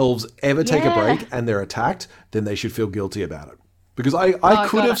 If elves ever take a break and they're attacked, then they should feel guilty about it. Because I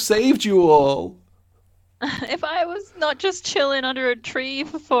could have saved you all. If I was not just chilling under a tree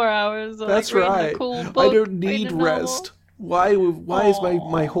for 4 hours. Or that's like right. A cool book, I don't need rest. Why is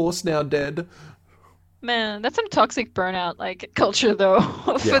my horse now dead? Man, that's some toxic burnout like culture though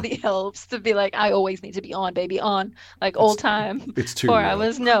for the elves to be like, I always need to be on, baby, on, like all time. It's too 4 real.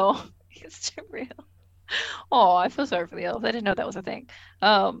 hours. No, it's too real. Oh, I feel sorry for the elves. I didn't know that was a thing.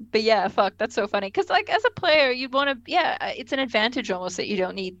 But yeah, fuck, that's so funny. Because like as a player, you'd want to, it's an advantage almost that you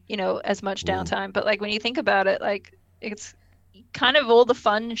don't need, as much downtime. But like when you think about it, like it's kind of all the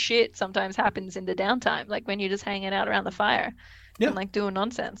fun shit sometimes happens in the downtime, like when you're just hanging out around the fire and like doing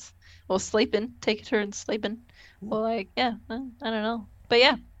nonsense. Or sleeping, take a turn sleeping. Or like, I don't know. But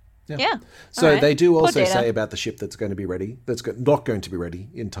yeah. So they do also say about the ship that's going to be ready, not going to be ready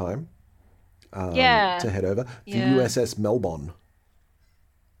in time to head over. The USS Melbourne.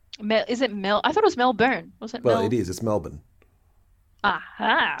 Is it Mel? I thought it was Melbourne. Was it Well, it is. It's Melbourne.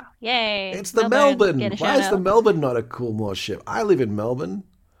 Aha! Yay! It's the Melbourne. Get a Why is shout the out. Melbourne not a cool more ship? I live in Melbourne.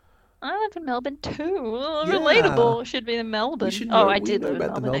 I live in Melbourne too. Yeah. Relatable. Should be the Melbourne. We should know, I we did know live in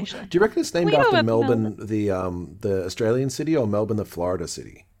about the Melbourne, actually. Do you reckon it's named We know after about Melbourne, the Australian city, or Melbourne, the Florida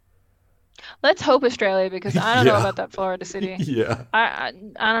city? Let's hope Australia, because I don't know Yeah. about that Florida city. Yeah. I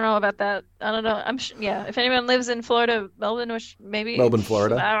don't know about that. I don't know. Yeah. If anyone lives in Florida, Melbourne, which maybe Melbourne,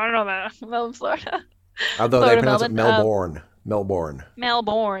 Florida. I don't know about Melbourne, Florida. Although they Florida, pronounce it Melbourne. Melbourne.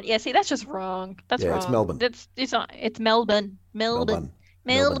 Melbourne. Yeah. See, that's just wrong. That's Yeah, wrong. it's Melbourne. It's not. It's Melbourne. Melbourne.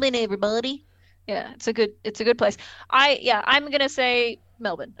 Melbourne, everybody. Yeah, it's a good place. I'm gonna say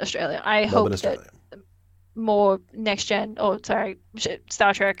Melbourne, Australia. I hope Melbourne, Australia. that more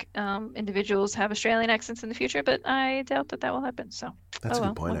Star Trek individuals have Australian accents in the future, but I doubt that will happen. So That's a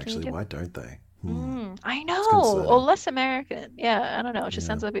well, good point, what can you actually. do? Why don't they? I know, concerning. or less American. Yeah, I don't know. It just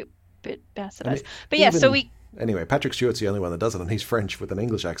Yeah. sounds a bit bastardized. I mean, But yeah, so even- Anyway, Patrick Stewart's the only one that does it, and he's French with an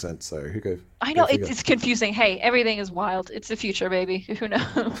English accent, so who go? I go know figure. it's confusing. Hey, everything is wild. It's the future, baby. Who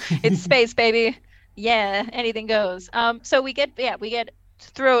knows? It's space, baby. Yeah, anything goes. So we get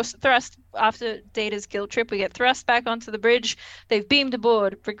thrust after Data's guilt trip. We get thrust back onto the bridge. They've beamed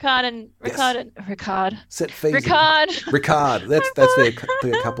aboard. Ricard. Set phasing. Ricard. That's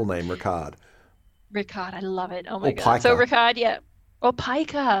their couple name, Ricard. Ricard. I love it. Oh my Or God. So Piker. Ricard, yeah. Or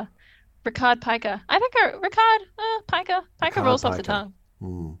Piker. Ricard Piker. I think Piker. Piker rolls off the Piker.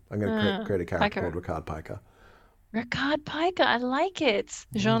 tongue. I'm going to create a character Piker. called Ricard Piker. Ricard Piker. I like it.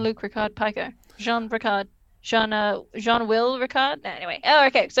 Jean-Luc Ricard Piker. Jean Will Ricard. Anyway. Oh,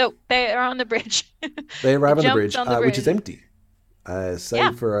 okay. So they are on the bridge. They arrive on the Jumps bridge, on the which is bridge. empty,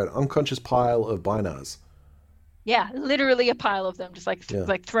 save for an unconscious pile of binars. Yeah, literally a pile of them, just Yeah.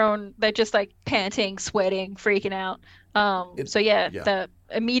 like thrown. They're just like panting, sweating, freaking out.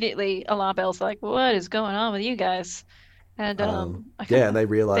 Immediately alarm bells like, what is going on with you guys? And And they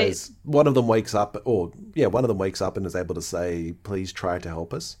realize one of them wakes up, and is able to say, "Please try to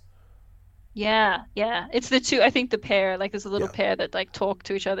help us." Yeah. It's the two. I think the pair, like there's a little Yeah. pair that like talk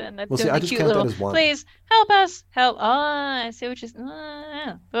to each other, and they're Well, see, doing I the just cute count that little, as one. please help us, help. Oh, I see what you're.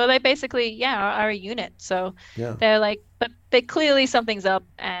 Yeah. Well, they basically, are a unit. So Yeah. they're like, but they clearly something's up,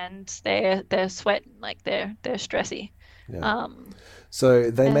 and they're sweating, like they're stressy. Yeah.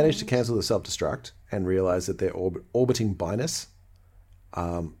 So they manage to and- cancel the self-destruct and realize that they're orbiting Binus.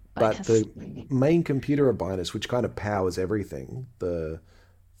 But Binus. the main computer of Binus, which kind of powers everything, the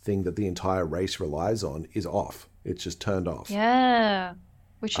thing that the entire race relies on, is off. It's just turned off. Yeah,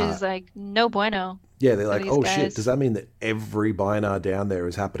 which is like no bueno. Yeah, they're like, these oh shit, guys. does that mean that every binar down there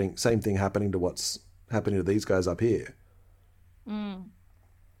is happening, same thing happening to what's happening to these guys up here?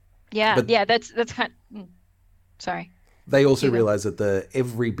 Yeah, But- that's kind. Sorry. They also Even- realize that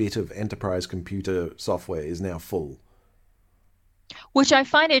every bit of enterprise computer software is now full. Which I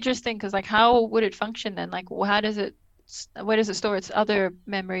find interesting because, like, how would it function then? Like, where does it store its other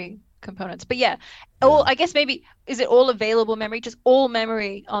memory components? But yeah, I guess maybe is it all available memory? Just all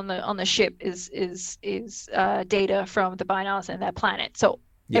memory on the ship is data from the binars and that planet. So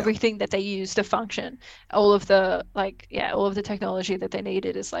Yeah. everything that they use to function, all of the technology that they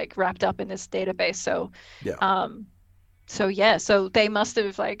needed is like wrapped up in this database. So Yeah. So they must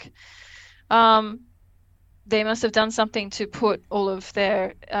have done something to put all of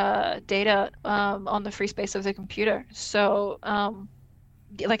their data on the free space of the computer. So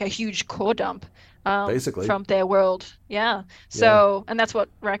like a huge core dump Basically. from their world. Yeah. So and that's what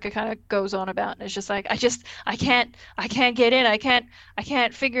Riker kind of goes on about. It's just like I can't get in. I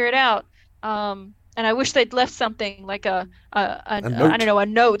can't figure it out. And I wish they'd left something like a note. I don't know, a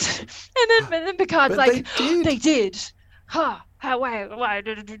note. and then Picard's But like, they did. they did. Huh? How? Why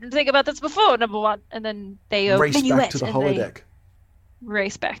didn't think about this before? Number one, and then they go Race back Minuet, to the and they holodeck.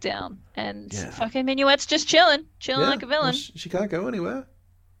 race back down, and Yeah. fucking Minuet's just chilling Yeah, like a well, villain. she can't go anywhere.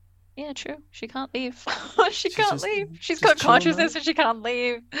 Yeah, true. She can't leave. She She's can't just- leave. She's just got chilling consciousness there. and she can't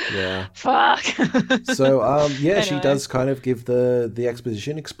leave. Yeah. Fuck. So she Anyway. does kind of give the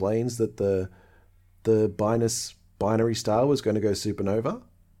exposition, explains that the Binus binary star was going to go supernova,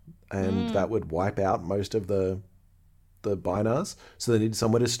 and that would wipe out most of the binars. So they needed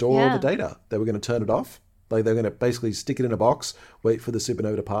somewhere to store all Yeah. the data. They were going to turn it off. Like they were going to basically stick it in a box, wait for the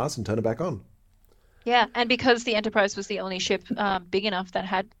supernova to pass, and turn it back on. Yeah, and because the Enterprise was the only ship big enough that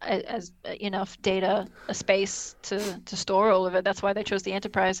had enough data, a space to store all of it, that's why they chose the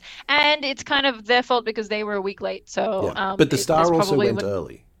Enterprise. And it's kind of their fault because they were a week late. So, Yeah. But the that's star also probably went what-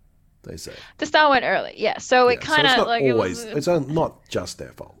 early, they say. The star went early, yeah. So it Yeah, kind it's of not like always. it was, It's not just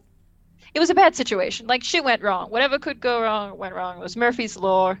their fault. it was a bad situation. Like shit went wrong. Whatever could go wrong went wrong. It was Murphy's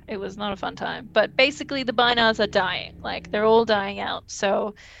Law. It was not a fun time. But basically, the Bynars are dying. Like they're all dying out.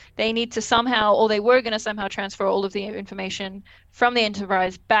 So they need to somehow, or they were going to somehow transfer all of the information from the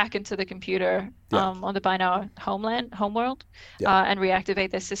Enterprise back into the computer on the Bynar homeworld, and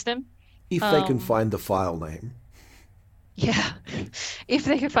reactivate their system. If they can find the file name. Yeah, if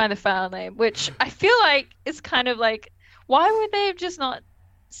they can find the file name, which I feel like is kind of like, why would they have just not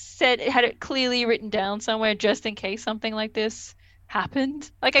had it clearly written down somewhere just in case something like this happened?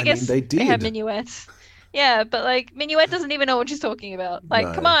 Like, I guess mean, they have Minuet. Yeah, but like Minuet doesn't even know what she's talking about. Like,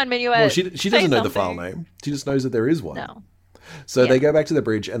 No. come on, Minuet. Well, she doesn't know the something. file name. She just knows that there is one. No. So they go back to the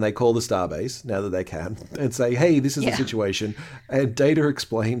bridge and they call the starbase, now that they can, and say, hey, this is the situation. And Data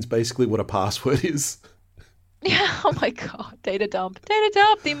explains basically what a password is. Yeah, oh my God, data dump. Data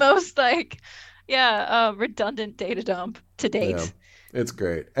dump, the most like, redundant data dump to date. Yeah, it's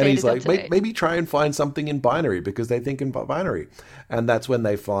great. And Data he's dump like, today. maybe try and find something in binary because they think in binary. And that's when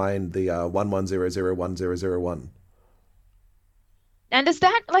they find the 11001001. And does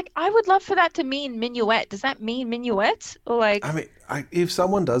that, like, I would love for that to mean minuet. Does that mean minuet? Or like, I mean, if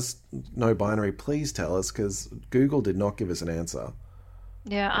someone does know binary, please tell us because Google did not give us an answer.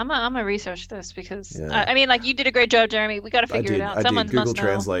 yeah, I'm gonna research this because Yeah. I mean, like, you did a great job, Jeremy. We got to figure it out. I Someone did. Google must know.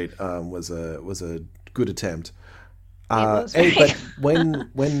 Translate was a good attempt. was, But right?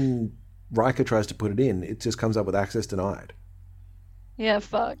 when Riker tries to put it in, it just comes up with access denied. Yeah,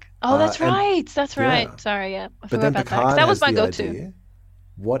 fuck. Oh, that's and- right. That's right. yeah. Sorry, yeah. I But forgot then about that. 'Cause Picard that was has my the go-to. idea.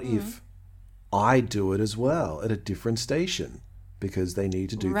 What if I do it as well at a different station because they need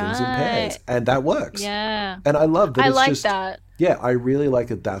to do things in pairs, Right. and that works. Yeah. And I love that. I it's like just, that. Yeah, I really like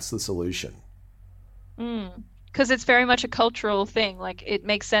that. That's the solution. Because it's very much a cultural thing. Like, it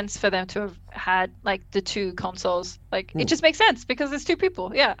makes sense for them to have had like the two consoles. Like, it just makes sense because there's two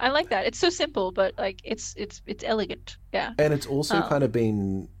people. Yeah, I like that. It's so simple, but like it's elegant. Yeah. And it's also kind of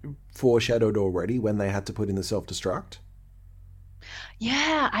been foreshadowed already when they had to put in the self-destruct.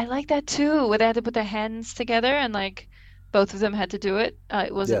 Yeah, I like that too, where they had to put their hands together and like both of them had to do it.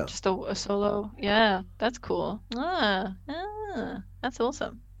 It wasn't Yeah. just a solo. Yeah, that's cool. That's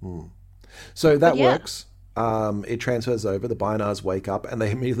awesome. So that But yeah. works. It transfers over. The Bynars wake up and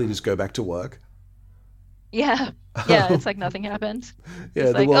they immediately just go back to work. Yeah, yeah, it's like nothing happened. Yeah,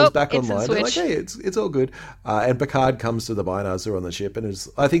 It's the like, world's oh, back instant online. They're like, switch. hey, it's all good. And Picard comes to the Bynars who are on the ship, and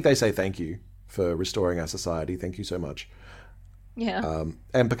I think they say thank you for restoring our society. Thank you so much. Yeah.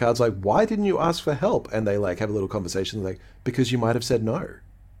 And Picard's like, why didn't you ask for help? And they like have a little conversation, like, because you might have said no.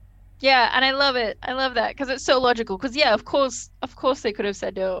 Yeah, and I love it. I love that because it's so logical. Because yeah, of course they could have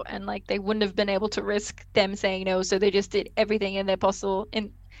said no, and like they wouldn't have been able to risk them saying no. So they just did everything in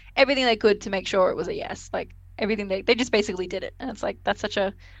everything they could to make sure it was a yes. Like everything they just basically did it, and it's like that's such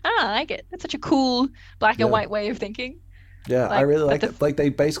a I like it. That's such a cool black and white way of thinking. Yeah, I Like, really but like the- it. Like they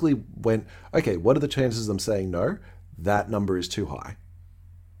basically went, okay, what are the chances of them saying no? That number is too high.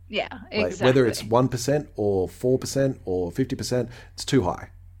 Yeah, Like, exactly. whether it's 1% or 4% or 50%, it's too high.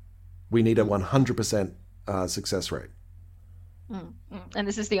 We need a 100% success rate. And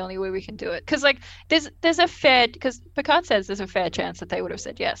this is the only way we can do it because like there's a fair because Picard says there's a fair chance that they would have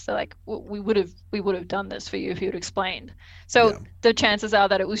said yes. So like we would have done this for you if you'd explained. So Yeah. the chances are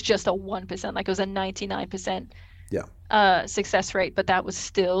that it was just a 1%, like it was a 99% Yeah, success rate, but that was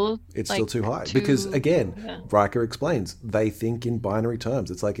still it's like, still too high. Because, again, yeah. Riker explains, they think in binary terms.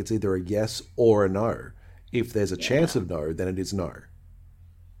 It's like it's either a yes or a no. If there's a chance of no, then it is no.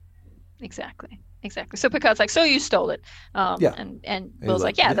 Exactly. So Picard's like, so you stole it, Yeah. and Will's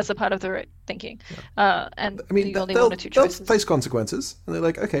like, yeah, that's a part of the right thinking, and I mean, the only they'll, one or two they'll choices. face consequences. And they're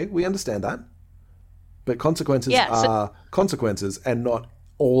like, okay, we understand that. But consequences Yeah, so- are consequences and not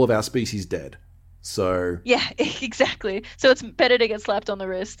all of our species dead. So, Yeah, exactly. So it's better to get slapped on the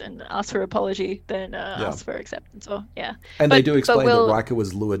wrist and ask for apology than ask for acceptance. Or yeah, and they But- do but explain Will- that Riker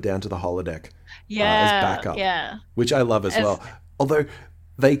was lured down to the holodeck as yeah, backup. yeah. Which I love as well. Although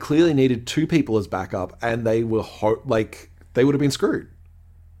they clearly needed two people as backup, and they were they would have been screwed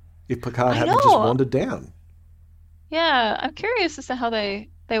if Picard hadn't just know. wandered down. Yeah, I'm curious as to how they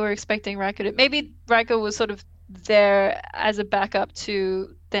were expecting Riker to. Maybe Riker was sort of there as a backup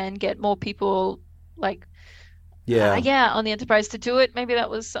to then get more people like Yeah, on the Enterprise to do it. Maybe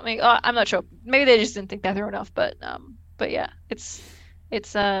that was something. Oh, I'm not sure. Maybe they just didn't think that through enough. But yeah,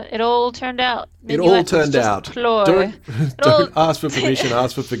 it all turned out. it Minuet all was turned just out. a ploy. Don't all- ask for permission,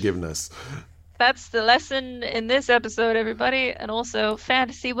 ask for forgiveness. that's the lesson in this episode, everybody. And also,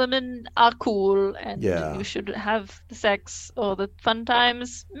 fantasy women are cool, and you should have the sex or the fun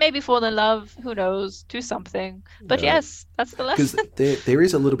times, maybe fall in love, who knows, do something. But yes, that's the lesson. Because there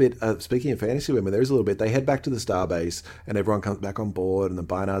is a little bit, speaking of fantasy women, there is a little bit, they head back to the starbase, and everyone comes back on board, and the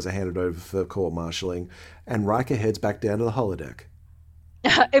Bynars are handed over for court-martialing, and Riker heads back down to the holodeck.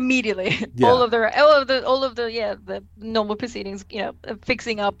 Immediately, all of the normal proceedings,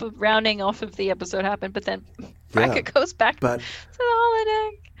 fixing up, rounding off of the episode happened, but then Riker goes back to the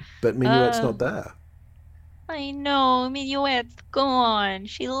holodeck. But Minuet's not there. I know, Minuet's gone.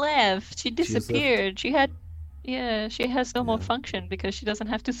 She left. She disappeared. She has no more function because she doesn't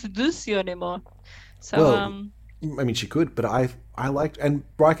have to seduce you anymore. So, I mean, she could, but I liked, and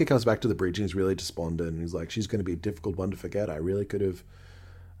Riker comes back to the bridge and he's really despondent, and he's like, she's going to be a difficult one to forget.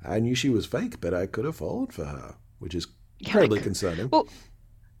 I knew she was fake, but I could have fallen for her, which is incredibly concerning. Well,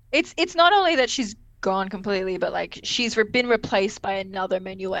 it's not only that she's gone completely, but like she's been replaced by another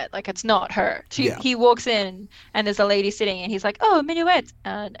Minuet. Like it's not her. He walks in and there's a lady sitting, and he's like, "Oh, Minuet,"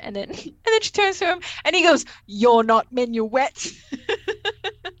 and then she turns to him and he goes, "You're not Minuet."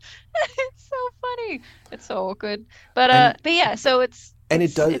 It's so funny. It's so awkward. But yeah, so it's. And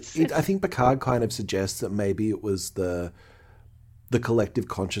it does. I think Picard kind of suggests that maybe it was the collective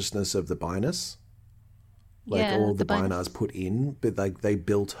consciousness of the Bynars, all the Bynars put in, but like they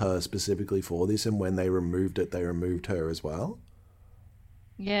built her specifically for this, and when they removed it, they removed her as well.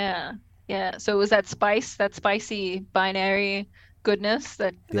 Yeah. So it was that spicy binary goodness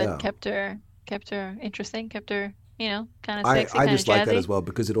that kept her interesting, kept her kind of sexy. I just like that as well,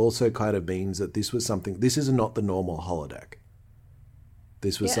 because it also kind of means that this was something. This is not the normal holodeck.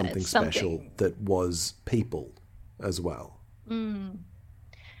 This was something special that was people as well.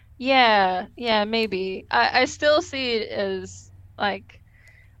 Yeah, maybe. I still see it as like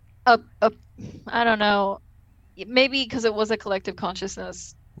a I don't know, maybe because it was a collective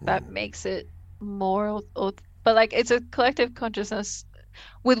consciousness that makes it more, but like it's a collective consciousness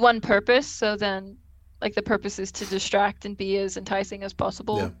with one purpose. So then, like the purpose is to distract and be as enticing as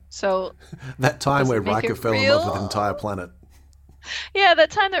possible. Yeah. So that time where Riker fell in love with an entire planet. Yeah,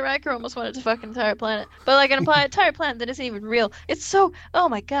 that time that Riker almost wanted to fuck an entire planet. But like an entire planet that isn't even real. It's so, oh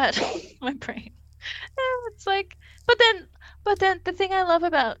my god, my brain. It's like, but then the thing I love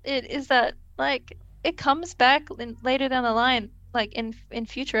about it is that like it comes back later down the line, like in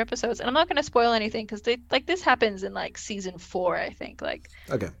future episodes. And I'm not going to spoil anything because this happens in like season 4, I think. Like,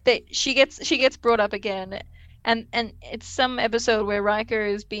 okay, she gets brought up again. And it's some episode where Riker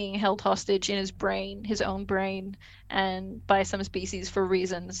is being held hostage in his own brain, and by some species for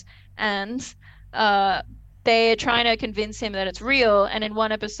reasons. And they're trying to convince him that it's real. And in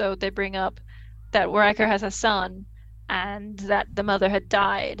one episode, they bring up that Riker has a son, and that the mother had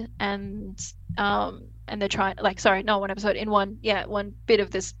died. And they're trying, like, sorry, not one episode. In one bit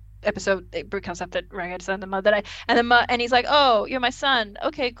of this episode, it becomes up that Riker had son, the mother died, and he's like, "Oh, you're my son.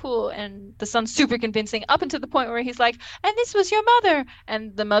 Okay, cool." And the son's super convincing up until the point where he's like, "And this was your mother,"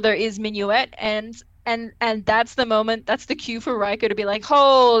 and the mother is Minuet, and that's the moment, that's the cue for Riker to be like,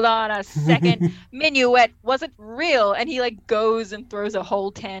 "Hold on a second, Minuet wasn't real," and he like goes and throws a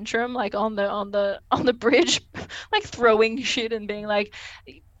whole tantrum like on the bridge, like throwing shit and being like,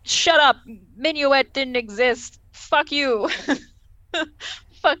 "Shut up, Minuet didn't exist. Fuck you."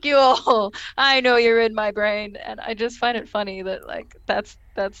 Fuck you all. I know you're in my brain. And I just find it funny that like that's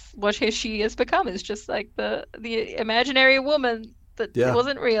what she has become, is just like the imaginary woman that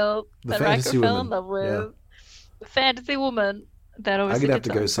wasn't real, that Riker fell in love with. Yeah. The fantasy woman that obviously. I'm gonna have to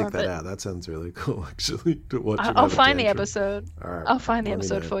go seek that out. That sounds really cool, actually, to watch. I'll find the episode. All right. I'll find the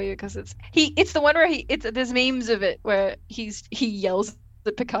episode for you, because it's the one where there's memes of it where he yells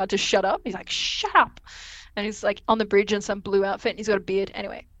at Picard to shut up. He's like, "Shut up." And he's like on the bridge in some blue outfit, and he's got a beard.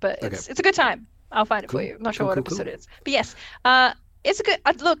 Anyway, but it's a good time. I'll find it for you. I'm not sure what episode it is, but yes, it's a good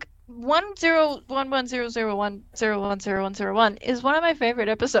look. 101100101001 is one of my favorite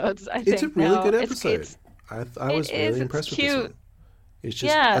episodes. I think it's a really good episode. I was really impressed with this one. It's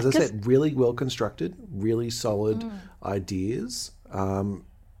just, as I said, really well constructed, really solid ideas.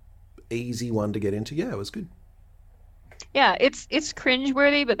 Easy one to get into. Yeah, it was good. Yeah, it's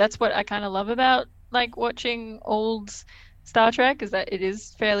cringeworthy, but that's what I kind of love about like watching old Star Trek, is that it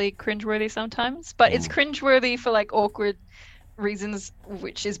is fairly cringeworthy sometimes, but it's cringeworthy for like awkward reasons,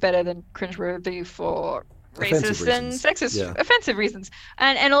 which is better than cringeworthy for racist and sexist, offensive reasons.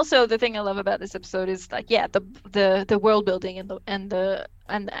 And also the thing I love about this episode is like the world building and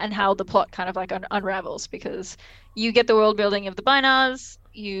how the plot kind of like unravels, because you get the world building of the Bynars,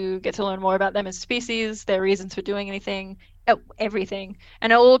 you get to learn more about them as a species, their reasons for doing anything, everything,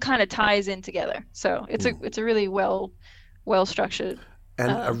 and it all kind of ties in together. So it's a really well structured. And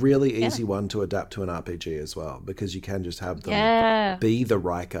a really easy one to adapt to an RPG as well, because you can just have them be the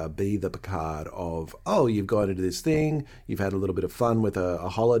Riker, be the Picard of, oh, you've gone into this thing, you've had a little bit of fun with a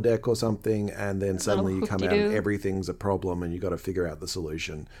holodeck or something, and then suddenly you come out and everything's a problem and you've got to figure out the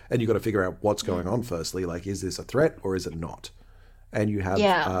solution. And you've got to figure out what's going on firstly, like, is this a threat or is it not? And you have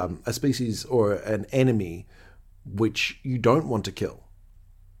a species or an enemy which you don't want to kill.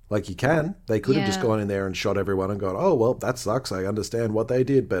 Like, you can. They could have just gone in there and shot everyone and gone, oh, well, that sucks. I understand what they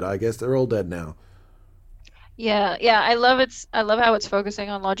did, but I guess they're all dead now. Yeah. I love how it's focusing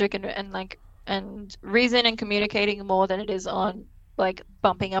on logic and reason and communicating more than it is on, like,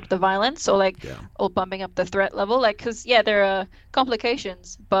 bumping up the violence or or bumping up the threat level. Like, because, there are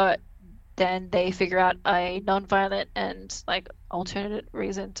complications, but then they figure out a non-violent and, like, alternate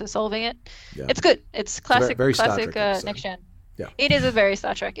reason to solving it. Yeah. It's good. It's classic, Next Gen. Yeah. It is a very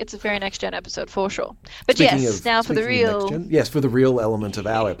Star Trek. It's a very Next Gen episode for sure. But now for the real... for the real element of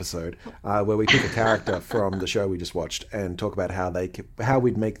our episode, where we pick a character from the show we just watched and talk about how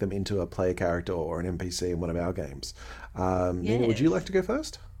we'd make them into a player character or an NPC in one of our games. Nina, would you like to go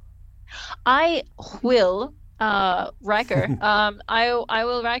first? I will. Riker. I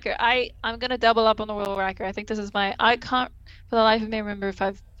will Riker. I'm gonna double up on the Will Riker. I think this is I can't for the life of me remember if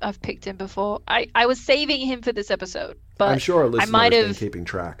I've picked him before. I was saving him for this episode, but I'm sure a listener has been keeping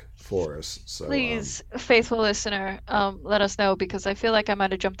track for us. So please, faithful listener, let us know, because I feel like I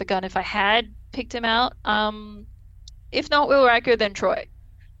might have jumped the gun if I had picked him out. If not Will Riker, then Troy.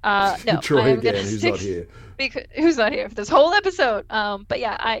 No, Troy again, who's not here. Who's not here for this whole episode. But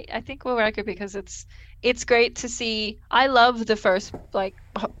yeah, I think Will Riker, because it's great to see. I love the first like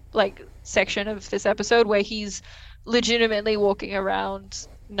section of this episode where he's legitimately walking around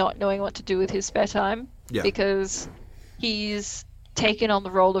not knowing what to do with his spare time, because he's taken on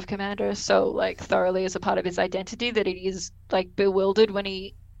the role of commander so like thoroughly as a part of his identity that he is like bewildered when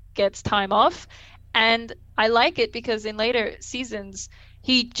he gets time off. And I like it because in later seasons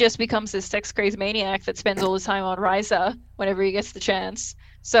he just becomes this sex crazed maniac that spends all his time on Risa whenever he gets the chance.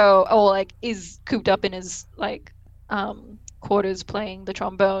 So, is cooped up in his quarters playing the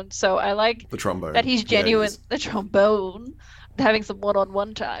trombone. So I like the trombone that he's genuine. The trombone, having some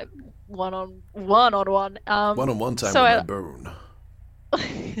one-on-one time, one-on-one time with my bone.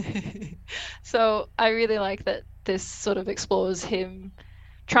 So I really like that this sort of explores him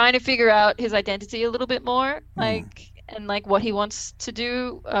trying to figure out his identity a little bit more, and like what he wants to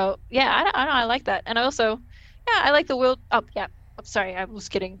do. I like that, and I also, I like the Will. Oh, yeah. Sorry, I was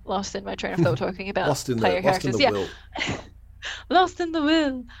getting lost in my train of thought talking about player characters. Will. Lost in the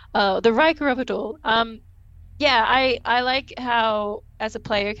will. The Riker of it all. I like how as a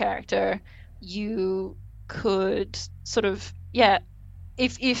player character you could sort of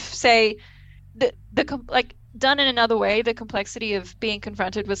if say the done in another way, the complexity of being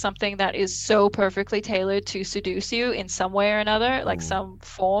confronted with something that is so perfectly tailored to seduce you in some way or another, like some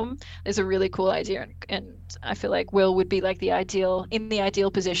form, is a really cool idea. And I feel like Will would be like the ideal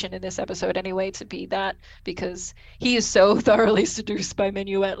position in this episode anyway to be that, because he is so thoroughly seduced by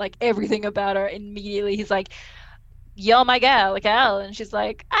Minuet. Like everything about her, immediately he's like, "You're my gal," and she's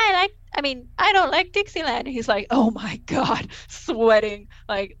like, I don't like Dixieland. And he's like, "Oh my God," sweating.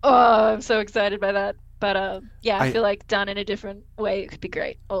 Like, oh, I'm so excited by that. But I feel like done in a different way, it could be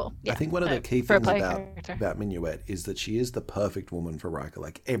great. I think one of the key things about Minuet is that she is the perfect woman for Riker.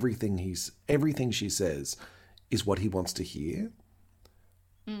 Like everything she says is what he wants to hear.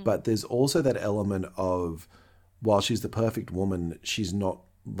 But there's also that element of, while she's the perfect woman, she's not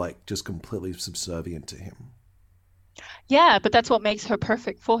like just completely subservient to him. Yeah, but that's what makes her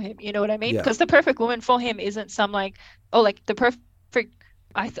perfect for him. You know what I mean? Because the perfect woman for him isn't some the perfect.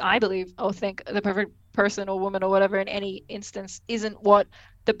 I think the perfect person or woman or whatever in any instance isn't what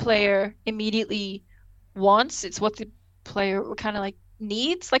the player immediately wants. It's what the player kind of like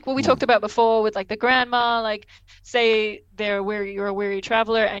needs. Like what we talked about before with like the grandma, like say you're a weary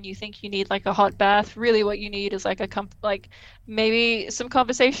traveler and you think you need like a hot bath. Really what you need is like maybe some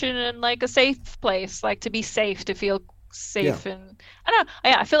conversation in like a safe place, like to be safe, to feel safe. And I don't know.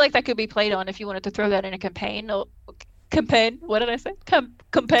 I feel like that could be played on if you wanted to throw that in a campaign or campaign. What did I say?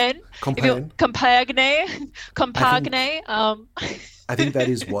 Campaign. Compagne. I think that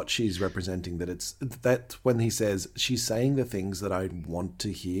is what she's representing. That when he says she's saying the things that I want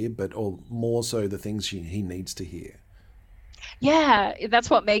to hear, but more so the things he needs to hear. Yeah, that's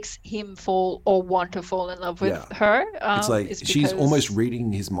what makes him fall or want to fall in love with her. It's like she's almost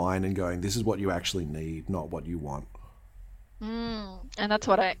reading his mind and going, "This is what you actually need, not what you want." And that's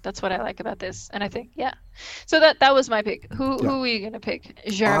what I like about this. And I think, yeah. So that was my pick. Who are you gonna pick?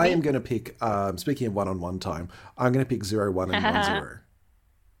 Jeremy? I am gonna pick. Speaking of one-on-one time, I'm gonna pick 0, 1, and 1, 0.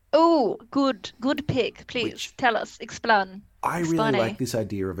 Oh, good pick. Please tell us. Explain. I really like this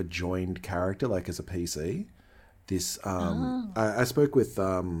idea of a joined character, like as a PC. This I spoke with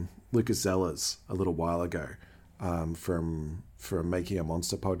Lucas Zellers a little while ago from Making a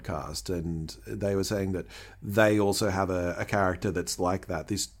Monster podcast, and they were saying that they also have a character that's like that.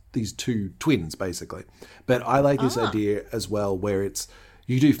 These two twins, basically. But I like this idea as well, where it's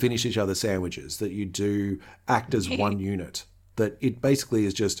you do finish each other's sandwiches, that you do act as one unit, that it basically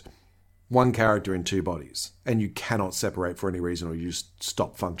is just one character in two bodies, and you cannot separate for any reason, or you just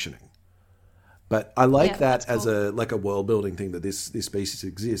stop functioning. But I like that as a world building thing, that this species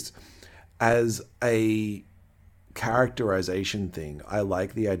exists as a characterization thing. I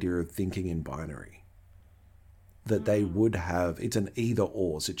like the idea of thinking in binary, that they would have, it's an either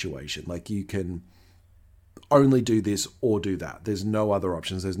or situation. Like you can only do this or do that. There's no other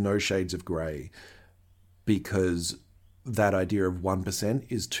options. There's no shades of grey, because that idea of 1%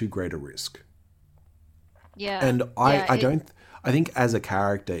 is too great a risk. Yeah. And I think as a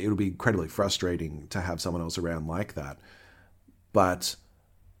character, it'll be incredibly frustrating to have someone else around like that. But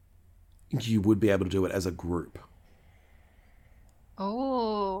you would be able to do it as a group.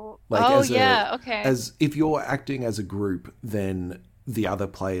 Oh. Okay. As if you're acting as a group, then the other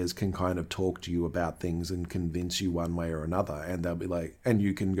players can kind of talk to you about things and convince you one way or another. And they'll be like, and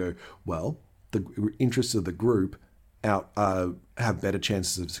you can go, well, the interests of the group have better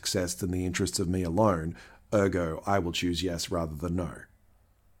chances of success than the interests of me alone. Ergo, I will choose yes rather than no.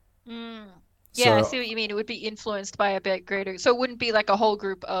 Yeah, I see what you mean. It would be influenced by a bit greater. So it wouldn't be like a whole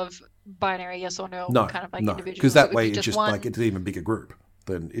group of binary yes or no, kind of like individuals. Because that way it's just like it's an even bigger group.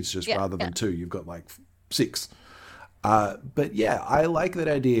 Then it's just rather than two, you've got like 6. But yeah, I like that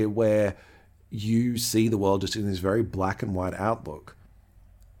idea where you see the world just in this very black and white outlook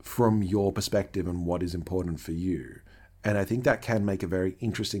from your perspective and what is important for you. And I think that can make a very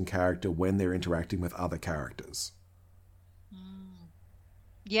interesting character when they're interacting with other characters.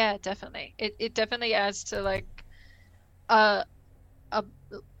 Yeah, definitely. It definitely adds to like a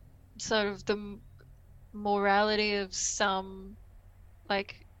sort of the morality of some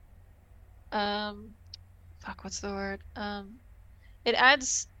like what's the word? It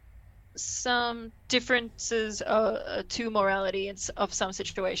adds some differences to morality of some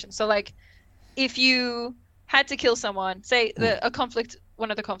situations. So like if you had to kill someone, say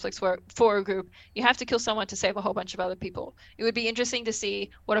one of the conflicts were for a group, you have to kill someone to save a whole bunch of other people. It would be interesting to see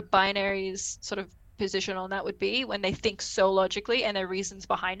what a binary's sort of position on that would be when they think so logically and their reasons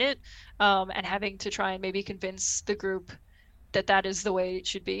behind it, and having to try and maybe convince the group that is the way it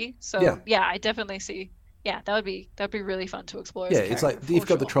should be. So yeah, I definitely see. Yeah, that'd be really fun to explore. Yeah, it's like you've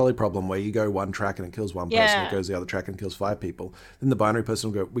got the trolley problem where you go one track and it kills one person, it goes the other track and kills 5 people. Then the binary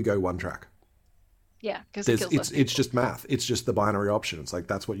person will go, we go one track. Yeah, because it's just math. It's just the binary option. It's like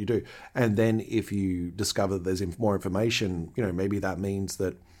that's what you do. And then if you discover that there's more information, maybe that means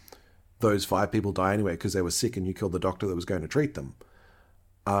that those 5 people die anyway because they were sick and you killed the doctor that was going to treat them.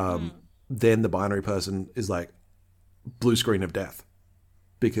 Then the binary person is like blue screen of death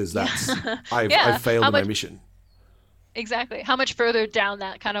because that's I've failed my mission. Exactly. How much further down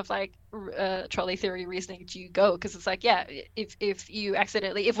that kind of like trolley theory reasoning do you go? Because it's like, if you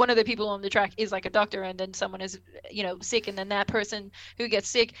accidentally, if one of the people on the track is like a doctor and then someone is, sick, and then that person who gets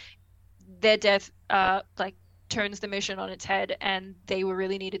sick, their death like turns the mission on its head, and they were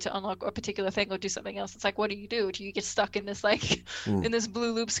really needed to unlock a particular thing or do something else. It's like, what do you do? Do you get stuck in this like in this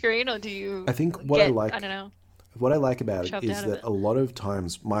blue loop screen, or do you? I think what I don't know. What I like about it is that a lot of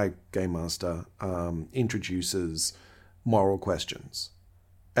times my game master introduces moral questions.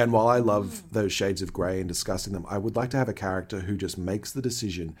 And while I love those shades of grey and discussing them, I would like to have a character who just makes the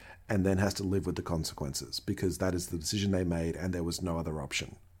decision and then has to live with the consequences, because that is the decision they made and there was no other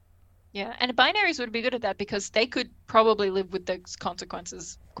option. Yeah, and binaries would be good at that because they could probably live with those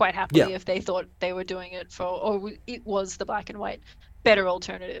consequences quite happily if they thought they were doing it or it was the black and white better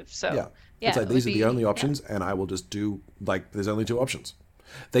alternative. So it's like these are the only options and I will just do, like, there's only 2 options.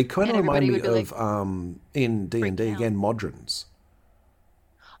 They kind of remind me of, in D&D, again, Modrons.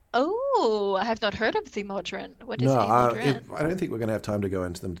 Oh, I have not heard of the Modron. What is a Modron? I don't think we're going to have time to go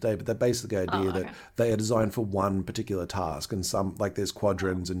into them today, but they're basically the idea that they are designed for one particular task, and some, like there's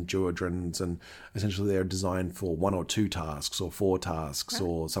quadrons and duodrons, and essentially they're designed for 1 or 2 tasks or 4 tasks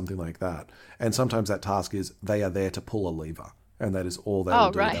or something like that. And sometimes that task is they are there to pull a lever. And that is all they will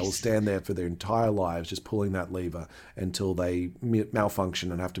do. Right. They will stand there for their entire lives just pulling that lever until they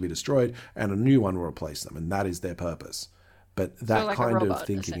malfunction and have to be destroyed, and a new one will replace them. And that is their purpose. But that like kind robot, of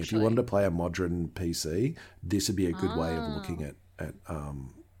thinking, if you wanted to play a modern PC, this would be a good way of looking at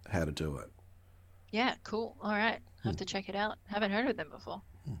how to do it. Yeah, cool. All right. Have to check it out. Haven't heard of them before.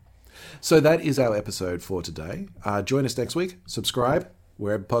 So that is our episode for today. Join us next week. Subscribe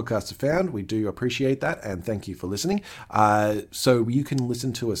wherever podcasts are found. We do appreciate that, and thank you for listening. So you can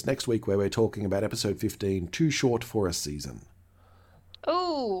listen to us next week where we're talking about episode 15, Too Short for a Season.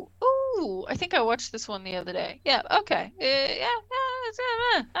 Oh, I think I watched this one the other day. Yeah, okay.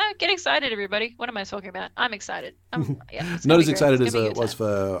 Get excited, everybody. What am I talking about? I'm excited. Yeah, not as excited as it was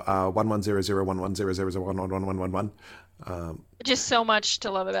for 11001100111111. Just so much to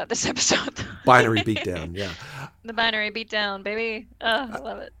love about this episode. Binary Beatdown, yeah. The Binary Beatdown, baby. I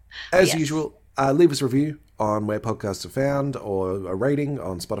love it. As usual, leave us a review on where podcasts are found, or a rating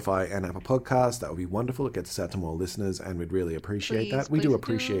on Spotify and Apple Podcasts. That would be wonderful. It gets us out to more listeners, and we'd really appreciate that. We do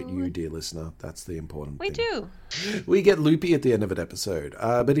appreciate you, dear listener. That's the important thing. We do. We get loopy at the end of an episode.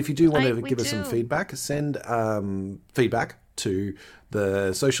 But if you do want to give us some feedback, send feedback to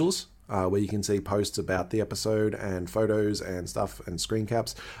the socials, where you can see posts about the episode and photos and stuff and screen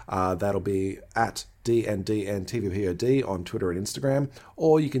caps. That'll be at DNDNTVPOD on Twitter and Instagram,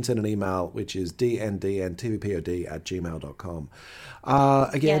 or you can send an email, which is dndntvpod@gmail.com.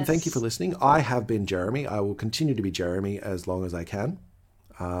 Again, Thank you for listening. I have been Jeremy. I will continue to be Jeremy as long as I can.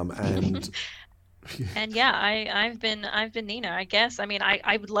 And and I've been Nina, I guess. I mean,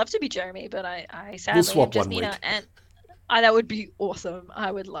 I would love to be Jeremy, but I sadly am just Nina. And that would be awesome.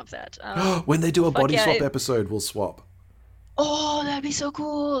 I would love that. When they do a body swap episode, we'll swap. Oh, that'd be so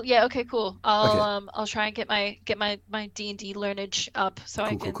cool. Yeah, okay, cool. I'll try and get my D&D learnage up so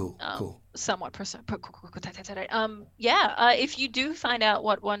I can somewhat if you do find out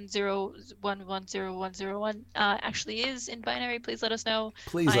what 1010101 actually is in binary, please let us know.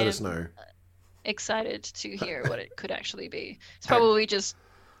 Please let us know. Excited to hear what it could actually be. It's probably just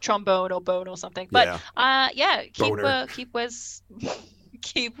trombone or bone or something. But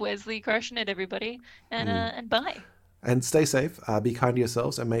keep Wesley crushing it, everybody, and bye. And stay safe, be kind to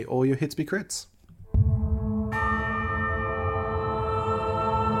yourselves, and may all your hits be crits.